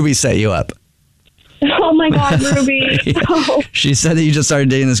friend Ruby set you up. Oh my God, Ruby. Oh. She said that you just started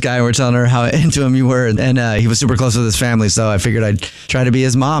dating this guy, and we're telling her how into him you were, and he was super close with his family, so I figured I'd try to be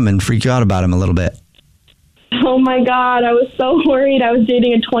his mom and freak you out about him a little bit. Oh my God, I was so worried. I was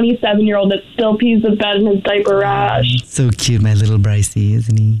dating a 27-year-old that still pees the bed in his diaper rash. So cute, my little Brycey,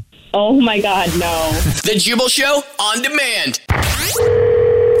 isn't he? Oh my God, no. The Jubal Show on demand.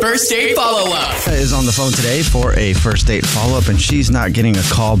 First date follow-up. Is on the phone today for a first date follow-up, and she's not getting a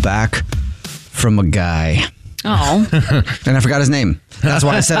call back from a guy. Oh. And I forgot his name. That's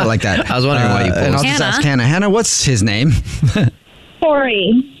why I said it like that. I was wondering why you pulled. And I'll just ask Hannah. Hannah, what's his name?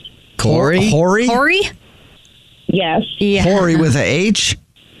 Corey. Corey? Corey? Yes. Yeah. Corey with a H?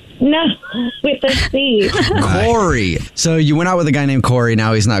 No, with a C. Corey. So you went out with a guy named Corey.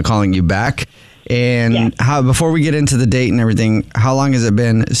 Now he's not calling you back. And how? Before we get into the date and everything, how long has it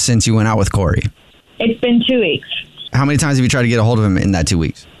been since you went out with Corey? It's been 2 weeks. How many times have you tried to get a hold of him in that 2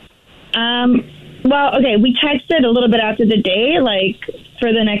 weeks? Well, okay, we texted a little bit after the date, like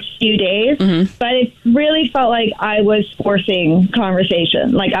for the next few days, but it really felt like I was forcing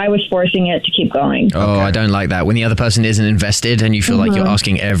conversation. Like I was forcing it to keep going. Oh, I don't like that. When the other person isn't invested and you feel like you're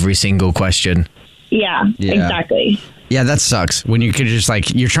asking every single question. Yeah, exactly. Yeah, that sucks. When you could just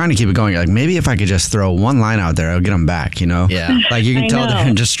you're trying to keep it going. You're like, maybe if I could just throw one line out there, I'll get them back, Yeah. Like you can tell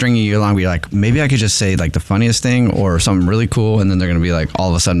they're just stringing you along. But you're like, maybe I could just say the funniest thing or something really cool. And then they're going to be all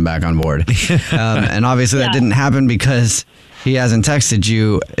of a sudden back on board. And obviously that didn't happen because he hasn't texted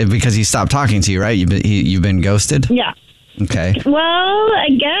you because he stopped talking to you, right? You've been ghosted? Yeah. Okay. Well, I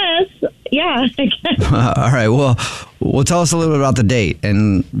guess. Yeah. I guess. All right. Well, tell us a little bit about the date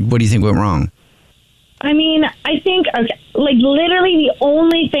and what do you think went wrong? I mean, I think, literally the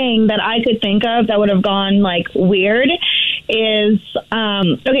only thing that I could think of that would have gone, weird is,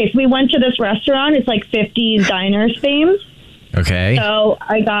 so we went to this restaurant. It's 50s diners themed. Okay. So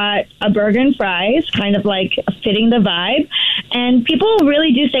I got a burger and fries, kind of fitting the vibe. And people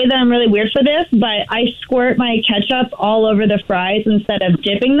really do say that I'm really weird for this, but I squirt my ketchup all over the fries instead of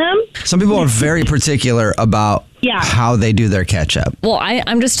dipping them. Some people are very particular about how they do their ketchup. Well,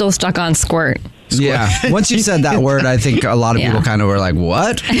 I'm just still stuck on squirt. Yeah. Once you said that word, I think a lot of people kind of were like,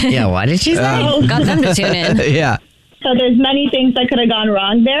 what? Yeah, why did she say? Got them to tune in. Yeah. So there's many things that could have gone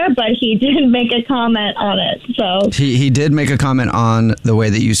wrong there, but he did make a comment on it. So He did make a comment on the way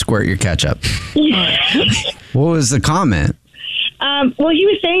that you squirt your ketchup. What was the comment? well, he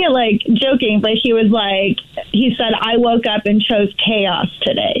was saying it like joking, but he was like, he said, I woke up and chose chaos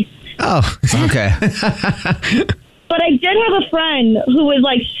today. Oh, okay. But I did have a friend who was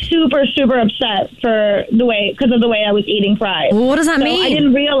like super, super upset because of the way I was eating fries. Well, what does that mean? I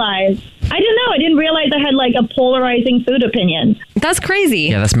didn't realize. I don't know. I didn't realize I had like a polarizing food opinion. That's crazy.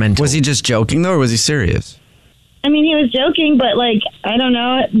 Yeah, that's mental. Was he just joking though, or was he serious? I mean, he was joking, but like, I don't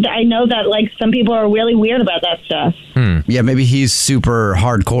know. I know that like some people are really weird about that stuff. Yeah, maybe he's super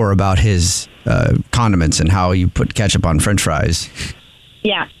hardcore about his condiments and how you put ketchup on French fries.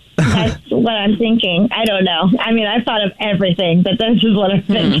 Yeah. That's what I'm thinking. I don't know. I mean, I've thought of everything, but this is what I'm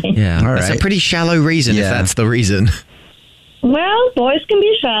thinking. Yeah, all that's right. a pretty shallow reason if that's the reason. Well, boys can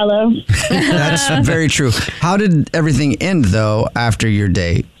be shallow. That's very true. How did everything end, though, after your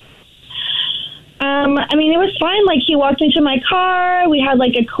date? I mean, it was fine. Like, he walked into my car. We had,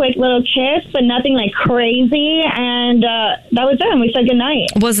 like, a quick little kiss, but nothing, like, crazy. And that was it. And we said goodnight.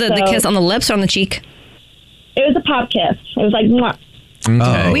 Was it the kiss on the lips or on the cheek? It was a pop kiss. It was like, mwah.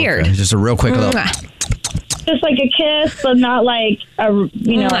 Oh, Weird. okay. Just a real quick little... Just like a kiss, but not like a,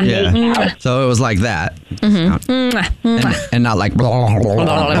 you know, a make out. So it was like that. And not like...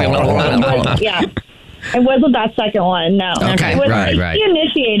 Yeah. It wasn't that second one, no. Okay, It was, right. He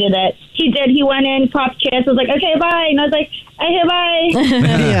initiated it. He did. He went in, popped kiss. I was like, okay, bye. And I was like, okay, bye.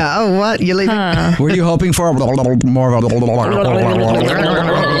 Yeah. Oh, what? You leaving? Were you hoping for more of a...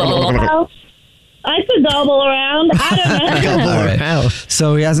 I could gobble around. I don't know. All right.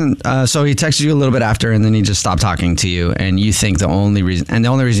 So he hasn't. So he texted you a little bit after, and then he just stopped talking to you. And you think the only reason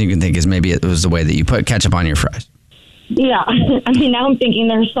you can think is maybe it was the way that you put ketchup on your fries. Yeah. I mean, now I'm thinking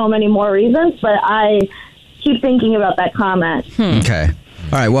there's so many more reasons, but I keep thinking about that comment. Okay.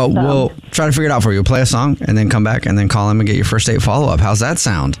 All right. Well, we'll try to figure it out for you. We'll play a song, and then come back, and then call him and get your first date follow up. How's that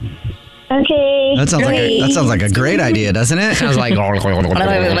sound? Okay. That sounds like a great idea, doesn't it? Sounds like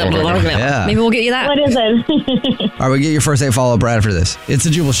yeah. Maybe we'll get you that. What is it? All right, we get your first date follow up right after this. It's the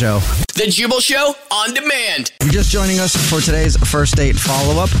Jubal Show. The Jubal Show on demand. If you're just joining us for today's first date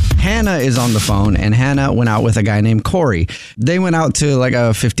follow up, Hannah is on the phone, and Hannah went out with a guy named Corey. They went out to like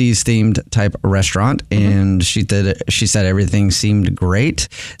a 50s themed type restaurant, and she said everything seemed great.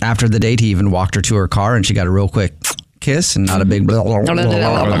 After the date, he even walked her to her car, and she got a real quick kiss and not a big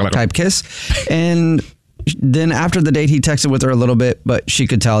type kiss. And then after the date, he texted with her a little bit, but she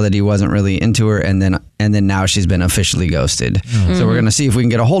could tell that he wasn't really into her. And then now she's been officially ghosted. So we're going to see if we can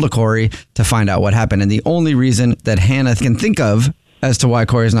get a hold of Corey to find out what happened. And the only reason that Hannah can think of as to why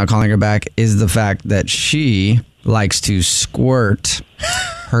Corey's not calling her back is the fact that she likes to squirt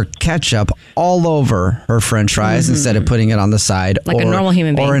her ketchup all over her French fries instead of putting it on the side, like a normal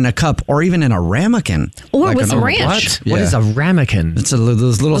human being, or in a cup, or even in a ramekin, or like with some ranch. What? What is a ramekin? It's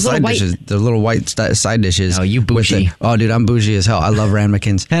those little side dishes. The little white side dishes. Oh, you bougie. Oh, dude, I'm bougie as hell. I love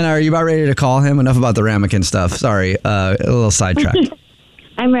ramekins. Hannah, are you about ready to call him? Enough about the ramekin stuff. Sorry, a little sidetrack.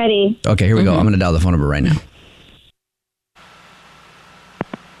 I'm ready. Okay, here we go. I'm going to dial the phone number right now.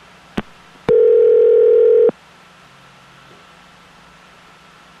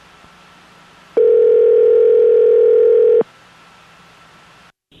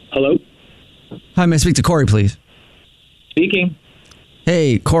 Hello? Hi, may I speak to Corey, please? Speaking.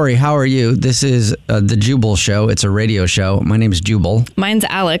 Hey, Corey, how are you? This is the Jubal Show. It's a radio show. My name is Jubal. Mine's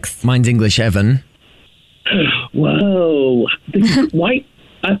Alex. Mine's English Evan. Whoa. Why?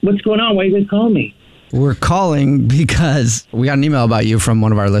 What's going on? Why are you guys calling me? We're calling because we got an email about you from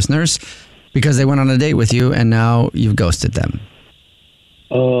one of our listeners because they went on a date with you and now you've ghosted them.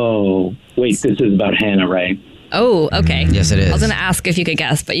 Oh, wait, this is about Hannah, right? Oh, okay. Yes, it is. I was going to ask if you could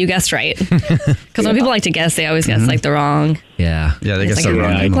guess, but you guessed right. Because when people like to guess, they always guess like the wrong. Yeah. Yeah, they It's guess like, the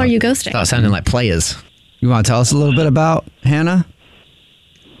wrong who name. are you ghosting? That sounded like players. You want to tell us a little bit about Hannah?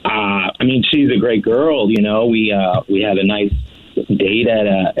 I mean, she's a great girl. You know, we had a nice date at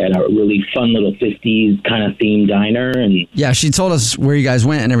a really fun little 50s kind of themed diner, and Yeah, she told us where you guys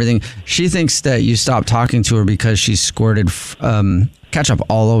went and everything. She thinks that you stopped talking to her because she squirted ketchup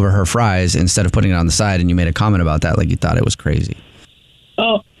all over her fries instead of putting it on the side, and you made a comment about that, like you thought it was crazy.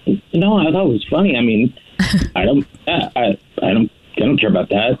 oh no, I thought it was funny. I mean, I don't care about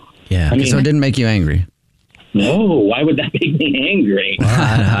that. Yeah. I mean, So it didn't make you angry? no, why would that make me angry?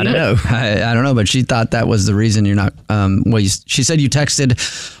 I don't know. I don't know, but she thought that was the reason you're not. She said you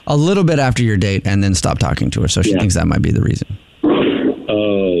texted a little bit after your date and then stopped talking to her, so she thinks that might be the reason.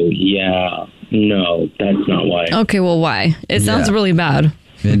 Oh yeah, no, that's not why. Okay, well, why? It sounds really bad.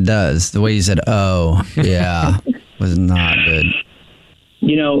 It does. The way you said, "Oh, yeah." was not good.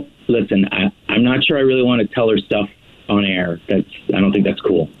 Listen, I'm not sure I really want to tell her stuff on air. I don't think that's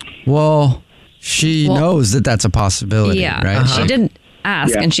cool. Well, she knows that that's a possibility, Yeah, right? she did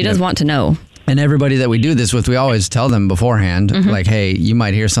ask, and she does want to know. And everybody that we do this with, we always tell them beforehand, like, hey, you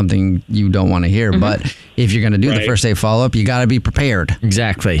might hear something you don't want to hear, but if you're going to do the first date follow-up, you got to be prepared.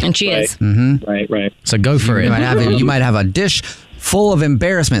 Exactly. And she is. Mm-hmm. Right. So go for it. You might have a dish full of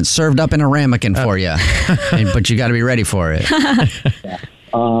embarrassment served up in a ramekin for you, but you got to be ready for it.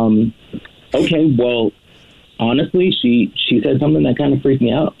 Okay, well, honestly, she said something that kind of freaked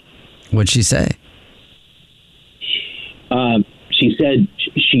me out. What'd she say? She said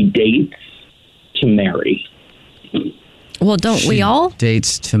she dates to marry. Well, don't we all?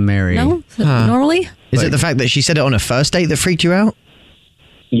 Dates to marry. No? Normally? Is it the fact that she said it on a first date that freaked you out?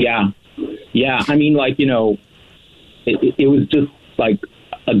 Yeah. I mean, it was just like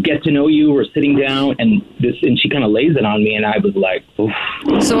a get to know you. We're sitting down, and she kind of lays it on me, and I was like, oof.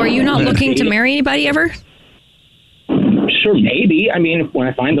 So are you not looking to marry anybody ever? Sure, maybe. I mean, when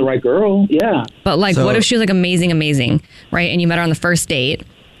I find the right girl, yeah. But what if she was like amazing, right? And you met her on the first date,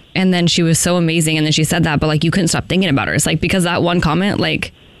 and then she was so amazing, and then she said that, but you couldn't stop thinking about her. It's because that one comment,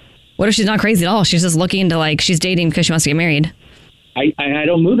 what if she's not crazy at all? She's just looking to she's dating because she wants to get married. I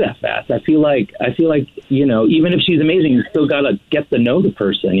don't move that fast. I feel like even if she's amazing, you still gotta get to know the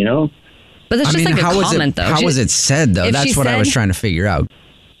person, But that's just a comment, though. How was it said, though? That's what I was trying to figure out.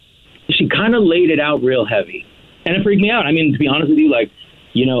 She kind of laid it out real heavy, and it freaked me out. I mean, to be honest with you, I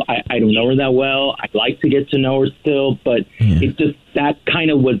don't know her that well. I'd like to get to know her still, but it just that kind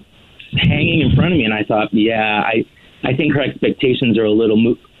of was hanging in front of me, and I thought, I think her expectations are a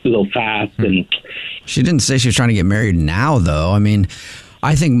little fast. And she didn't say she was trying to get married now, though. I mean,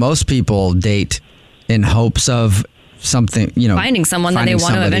 I think most people date in hopes of something, finding someone that they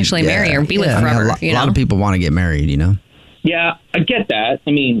want to eventually marry or be with forever. A lot of people want to get married, Yeah, I get that.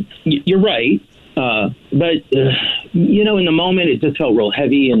 I mean, you're right. But in the moment, it just felt real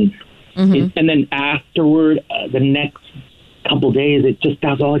heavy. And and then afterward, the next couple days,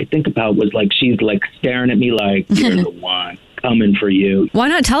 that's all I could think about was she's staring at me like, you're the one coming for you. Why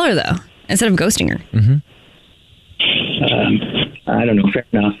not tell her, though, instead of ghosting her? I don't know. Fair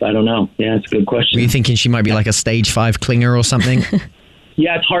enough. I don't know. Yeah, it's a good question. Were you thinking she might be like a stage 5 clinger or something?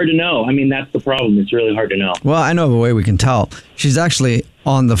 Yeah, it's hard to know. I mean, that's the problem. It's really hard to know. Well, I know of a way we can tell. She's actually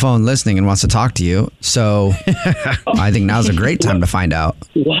on the phone listening and wants to talk to you. So I think now's a great time to find out.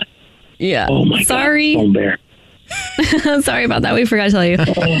 What? Yeah. Oh, my Sorry. God. Sorry about that. We forgot to tell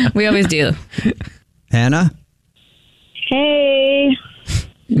you. We always do. Hannah? Hey.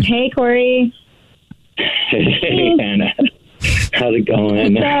 Hey, Corey. Hey, Hannah. How's it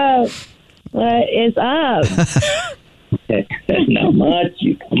going? What is up? Not much.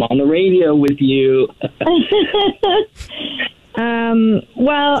 I'm on the radio with you.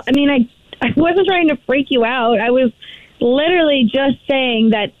 Well, I mean, I wasn't trying to freak you out. I was literally just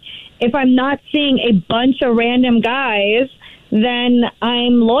saying that if I'm not seeing a bunch of random guys, then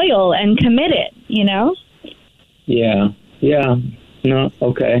I'm loyal and committed, Yeah. No,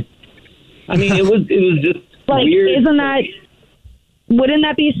 okay. I mean, it was just weird. Wouldn't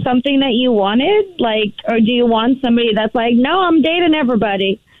that be something that you wanted? Or do you want somebody that's no, I'm dating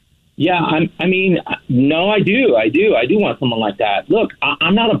everybody? Yeah, I mean, no, I do. I do want someone like that. Look,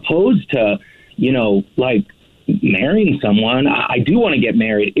 I'm not opposed to, marrying someone. I do want to get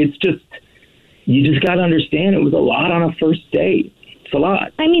married. It's just, you just got to understand it was a lot on a first date. It's a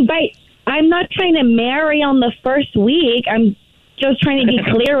lot. I mean, I'm not trying to marry on the first week. I'm just trying to be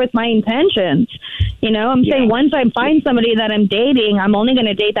clear with my intentions. I'm saying once I find somebody that I'm dating, I'm only going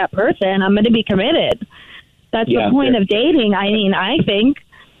to date that person. I'm going to be committed. That's the point of dating. I mean, I think.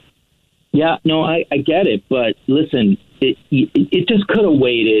 Yeah, no, I get it. But listen, it just could have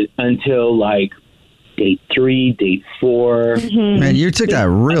waited until date 3, date 4. Man, you took that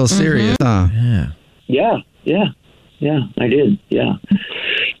real serious, huh? Yeah, I did. Yeah.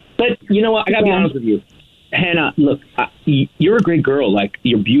 But you know what? I got to be honest with you. Hannah, look, you're a great girl.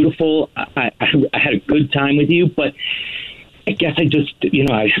 You're beautiful. I had a good time with you, but I guess I just,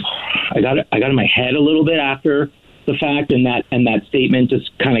 I got in my head a little bit after the fact, and that statement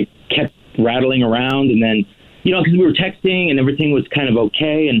just kind of kept rattling around, and then, because we were texting and everything was kind of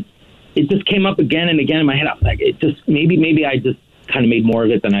okay, and it just came up again and again in my head. I was like, it just maybe I just kind of made more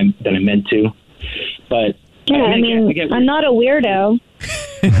of it than I meant to, but. Yeah, I'm not a weirdo.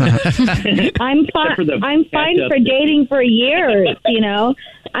 I'm fine for dating for years,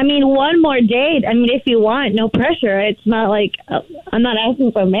 I mean, one more date. I mean, if you want, no pressure. It's not I'm not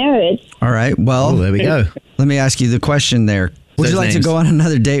asking for marriage. All right. Well, there we go. Let me ask you the question there. Would you like to go on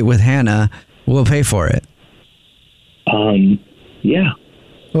another date with Hannah? We'll pay for it. Yeah.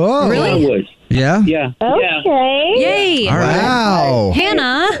 Oh, really? I would. Yeah. Yeah. Okay. Yay! All right. Wow.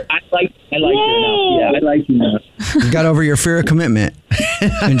 Hannah. I like you enough. Yeah, I like you enough. You got over your fear of commitment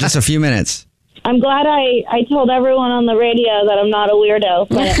in just a few minutes. I'm glad I told everyone on the radio that I'm not a weirdo.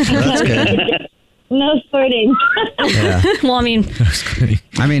 But That's good. No flirting. Yeah. Well, I mean,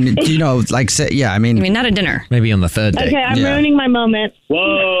 you know, like, say, yeah, I mean, not a dinner. Maybe on the third day. Okay, I'm ruining my moment.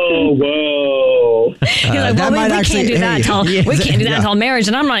 Whoa. You're like, well, we can't do that until marriage,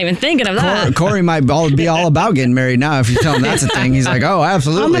 and I'm not even thinking of that. Corey might be all about getting married now if you tell him that's a thing. He's like, oh,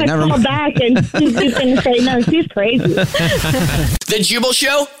 absolutely. I'm going to call back and he's going to say, no, she's crazy. The Jubal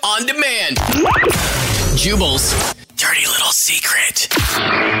Show on demand. Jubal's dirty little secret.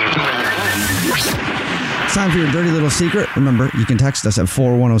 It's time for your dirty little secret. Remember, you can text us at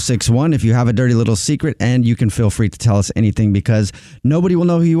 41061 if you have a dirty little secret, and you can feel free to tell us anything because nobody will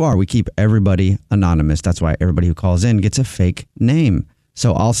know who you are. We keep everybody anonymous. That's why everybody who calls in gets a fake name.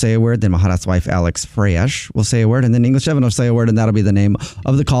 So I'll say a word, then Maharat's wife, Alex Freyash, will say a word, and then English Evan will say a word, and that'll be the name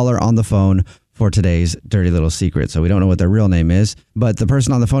of the caller on the phone for today's dirty little secret. So we don't know what their real name is, but the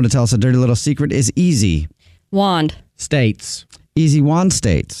person on the phone to tell us a dirty little secret is Easy. Wand. States. Easy Wand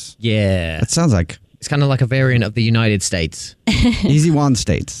States. Yeah. That sounds like... It's kind of like a variant of the United States. Easy Wand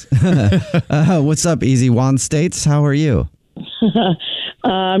States. What's up, Easy Wand States? How are you?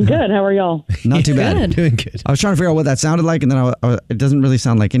 I'm good. How are y'all? Not too bad. Good. Doing good. I was trying to figure out what that sounded like, and then it doesn't really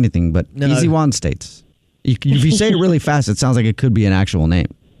sound like anything, but No. Easy Wand States. If you say it really fast, it sounds like it could be an actual name.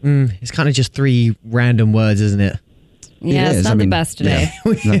 It's kind of just three random words, isn't it? Yeah, it's not the best today.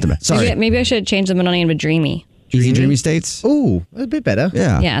 Yeah, not the best. Sorry. Maybe I should change the middle name to Dreamy. Easy Dreamy States? Ooh, a bit better.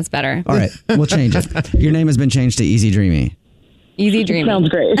 Yeah. Yeah, it's better. All right, we'll change it. Your name has been changed to Easy Dreamy. Easy Dreamy. Sounds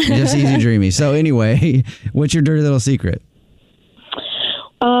great. Just Easy Dreamy. So anyway, what's your dirty little secret?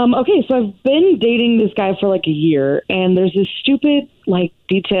 Okay, so I've been dating this guy for like a year, and there's this stupid like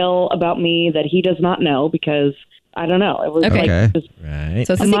detail about me that he does not know because I don't know. It was like just right.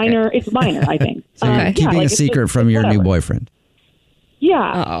 So it's a minor. It's minor, I think. So you're keeping a secret from your new boyfriend.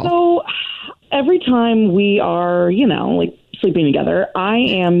 Yeah. So every time we are, like sleeping together, I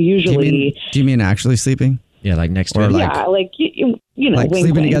am usually. Do you mean actually sleeping? Yeah, like next or to like, yeah, like you know, like wink,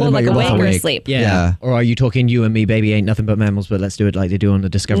 sleeping wink. together, but you're both awake. Sleep. Yeah. Or are you talking you and me, baby, ain't nothing but mammals, but let's do it like they do on the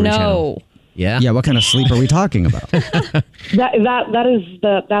Discovery Channel? Yeah. Yeah. What kind of sleep are we talking about? That's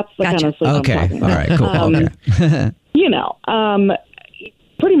the kind of sleep I'm talking All about. right. Cool. Okay.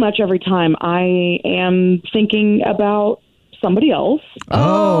 Pretty much every time I am thinking about somebody else.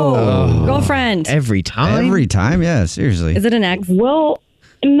 Oh. Girlfriend. Every time? Every time? Yeah, seriously. Is it an ex? Well,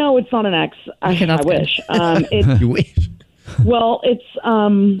 no, it's not an ex. I wish. You wish. Well, it's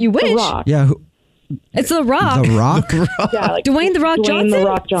You wish? The Rock. Yeah. It's The Rock. The Rock? Yeah, like Dwayne The Rock Dwayne Johnson? The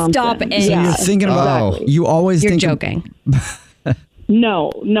Rock Johnson. Stop it. Yeah, So you're thinking about, exactly. you always You're think. joking.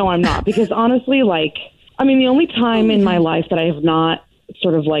 No, I'm not. Because honestly, the only time in my life that I have not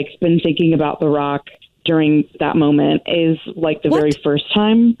sort of been thinking about The Rock during that moment is the very first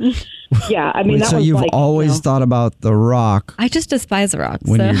time. Yeah, I mean, Wait, that so was you've always thought about The Rock. I just despise The Rock.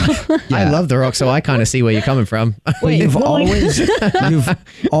 When So. I love The Rock, so I kind of see where you're coming from. But you've always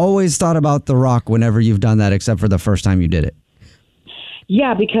thought about The Rock whenever you've done that, except for the first time you did it.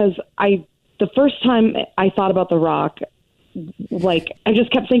 Yeah, because the first time I thought about The Rock, I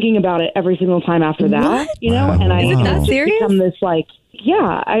just kept thinking about it every single time after that, What? and I Is it that just serious? become this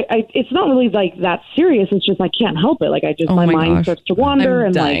yeah, I it's not really that serious. It's just I can't help it. My mind gosh. starts to wander I'm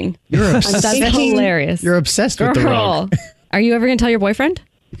and dying. You're That's hilarious. You're obsessed with The Girl. Rock. Are you ever going to tell your boyfriend?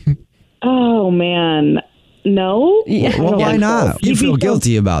 oh man, no. Yeah. Well, why not? You He'd be feel so-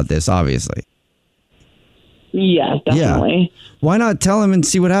 guilty about this, obviously. Yes, definitely. Why not tell him and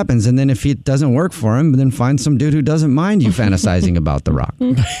see what happens? And then if it doesn't work for him, then find some dude who doesn't mind you fantasizing about The Rock.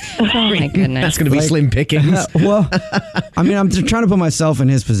 Oh my goodness. That's going to be slim pickings. Well, I mean, I'm just trying to put myself in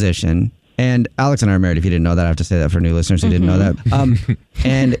his position. And Alex and I are married. If you didn't know that, I have to say that for new listeners who didn't know that.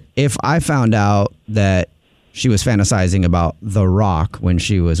 And if I found out that she was fantasizing about The Rock when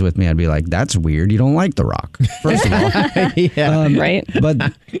she was with me, I'd be like, that's weird. You don't like The Rock, first of all. Yeah. Right?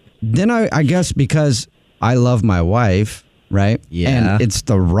 But then I guess because I love my wife, right? Yeah. And it's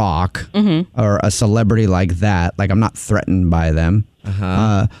The Rock or a celebrity like that. I'm not threatened by them.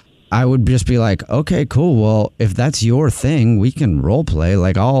 I would just be like, okay, cool. Well, if that's your thing, we can role play.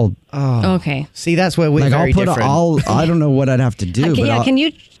 Okay. See, that's where we're very different. I don't know what I'd have to do. Okay, but yeah, can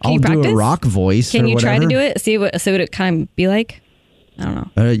you I'll practice? do a rock voice. Can or you try whatever. to do it? See what it kind of be like? I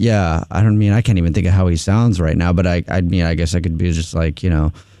don't know. Yeah, I can't even think of how he sounds right now. But I guess I could be just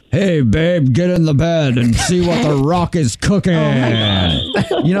hey, babe, get in the bed and see what the Rock is cooking.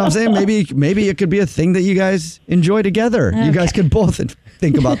 You know what I'm saying? Maybe it could be a thing that you guys enjoy together. Okay. You guys could both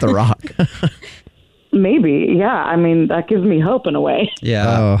think about the Rock. Maybe, yeah. I mean, that gives me hope in a way. Yeah.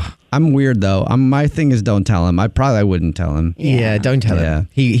 Oh, I'm weird, though. My thing is don't tell him. I probably wouldn't tell him. Yeah, don't tell him.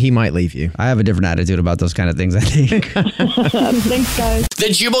 He might leave you. I have a different attitude about those kind of things, I think. Thanks, guys. The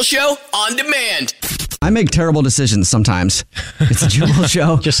Jubal Show on demand. I make terrible decisions sometimes. It's a Jubal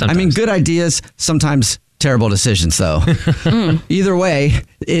Show. Just sometimes. I mean, good ideas, sometimes terrible decisions, though. Either way,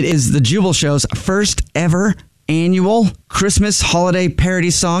 it is the Jubal Show's first ever annual Christmas holiday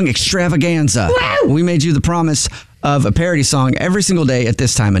parody song extravaganza. Wow. We made you the promise of a parody song every single day at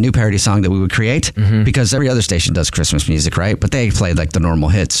this time, a new parody song that we would create, because every other station does Christmas music, right? But they played like the normal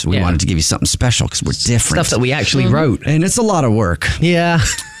hits. We wanted to give you something special because we're different. Stuff that we actually wrote. And it's a lot of work. Yeah.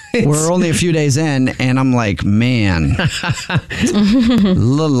 We're only a few days in, and I'm like, man, the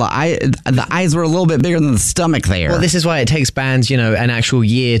eyes were a little bit bigger than the stomach there. Well, this is why it takes bands, an actual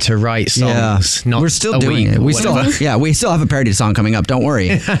year to write songs. Not we're still a doing week it. or We whatever. still have a parody song coming up. Don't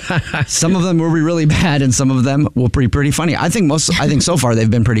worry. Some of them will be really bad, and some of them will be pretty funny. I think so far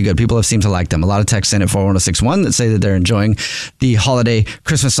they've been pretty good. People have seemed to like them. A lot of texts in at 41061 that say that they're enjoying the holiday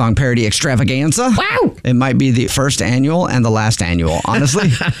Christmas song parody extravaganza. Wow! It might be the first annual and the last annual, honestly.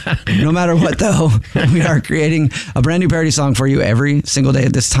 No matter what, though, we are creating a brand new parody song for you every single day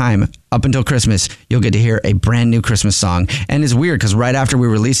at this time. Up until Christmas, you'll get to hear a brand new Christmas song. And it's weird because right after we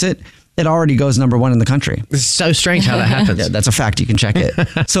release it, it already goes #1 in the country. It's so strange how that happens. Yeah, that's a fact. You can check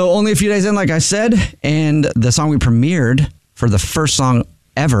it. So only a few days in, like I said, and the song we premiered for the first song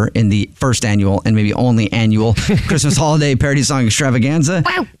ever in the first annual and maybe only annual Christmas holiday parody song extravaganza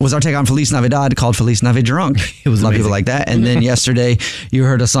was our take on Feliz Navidad called Feliz Navidad Drunk. It was a lot of amazing. people like that. And then yesterday you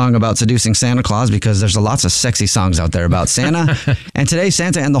heard a song about seducing Santa Claus because there's lots of sexy songs out there about Santa. And today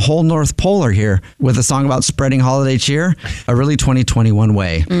Santa and the whole North Pole are here with a song about spreading holiday cheer a really 2021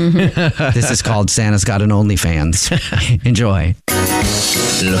 way. This is called Santa's Got an OnlyFans. Enjoy.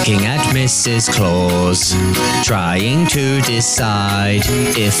 Looking at Mrs. Claus, trying to decide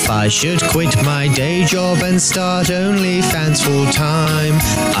if I should quit my day job and start OnlyFans full time.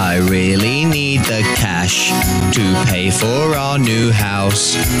 I really need the cash to pay for our new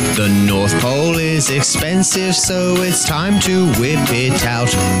house. The North Pole is expensive, so it's time to whip it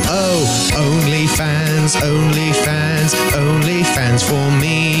out. Oh, OnlyFans, OnlyFans, OnlyFans for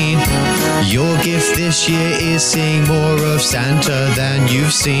me. Your gift this year is seeing more of Santa than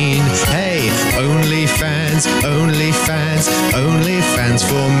you've seen. Hey, OnlyFans, OnlyFans, OnlyFans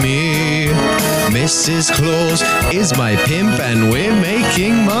for me. Mrs. Claus is my pimp and we're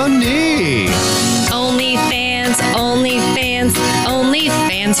making money. OnlyFans, OnlyFans,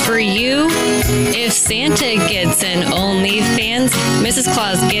 OnlyFans for you. If Santa gets an OnlyFans, Mrs.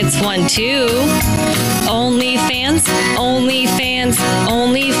 Claus gets one too. OnlyFans, OnlyFans,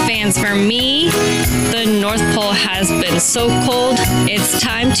 OnlyFans for me. The North Pole has been so cold, it's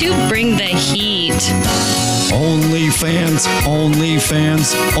time to bring the heat. OnlyFans,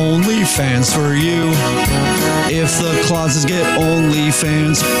 OnlyFans, OnlyFans for you. If the Clauses get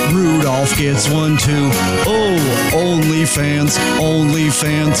OnlyFans, Rudolph gets one too. Oh, OnlyFans,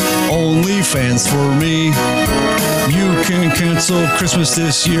 OnlyFans, OnlyFans for me. You can cancel Christmas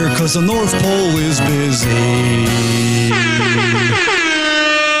this year because the North Pole is busy.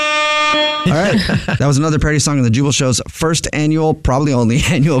 All right. That was another parody song in the Jubal Show's first annual, probably only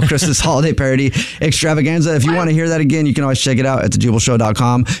annual Christmas holiday parody extravaganza. If you want to hear that again, you can always check it out at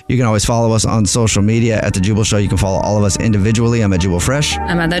thejubalshow.com. You can always follow us on social media at The Jubal Show. You can follow all of us individually. I'm at Jubal Fresh.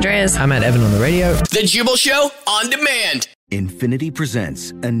 I'm at Andreas. I'm at Evan on the radio. The Jubal Show on demand. Infiniti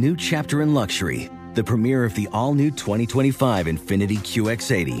presents a new chapter in luxury. The premiere of the all-new 2025 Infiniti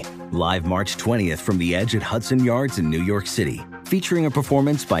QX80. Live March 20th from the Edge at Hudson Yards in New York City. Featuring a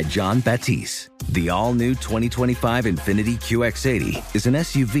performance by John Batiste. The all-new 2025 Infiniti QX80 is an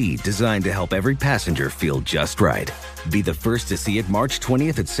SUV designed to help every passenger feel just right. Be the first to see it March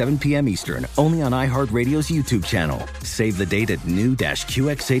 20th at 7 p.m. Eastern, only on iHeartRadio's YouTube channel. Save the date at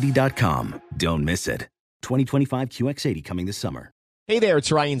new-QX80.com. Don't miss it. 2025 QX80 coming this summer. Hey there,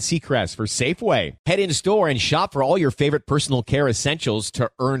 it's Ryan Seacrest for Safeway. Head in store and shop for all your favorite personal care essentials to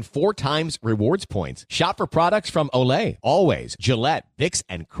earn 4 times rewards points. Shop for products from Olay, Always, Gillette, Vicks,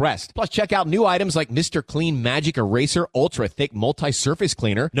 and Crest. Plus, check out new items like Mr. Clean Magic Eraser Ultra Thick Multi-Surface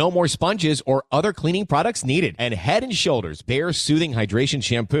Cleaner. No more sponges or other cleaning products needed. And Head & Shoulders Bare Soothing Hydration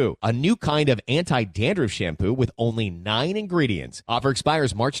Shampoo, a new kind of anti-dandruff shampoo with only 9 ingredients. Offer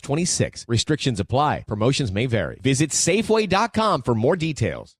expires March 26. Restrictions apply. Promotions may vary. Visit Safeway.com for more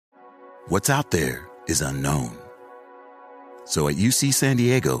details. What's out there is unknown. So at UC San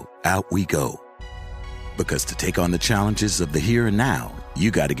Diego, out we go. Because to take on the challenges of the here and now,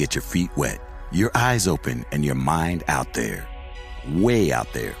 you got to get your feet wet, your eyes open, and your mind out there. Way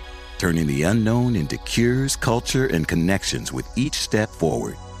out there. Turning the unknown into cures, culture, and connections with each step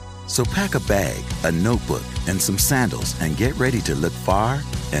forward. So pack a bag, a notebook, and some sandals and get ready to look far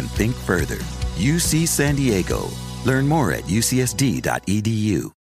and think further. UC San Diego. Learn more at ucsd.edu.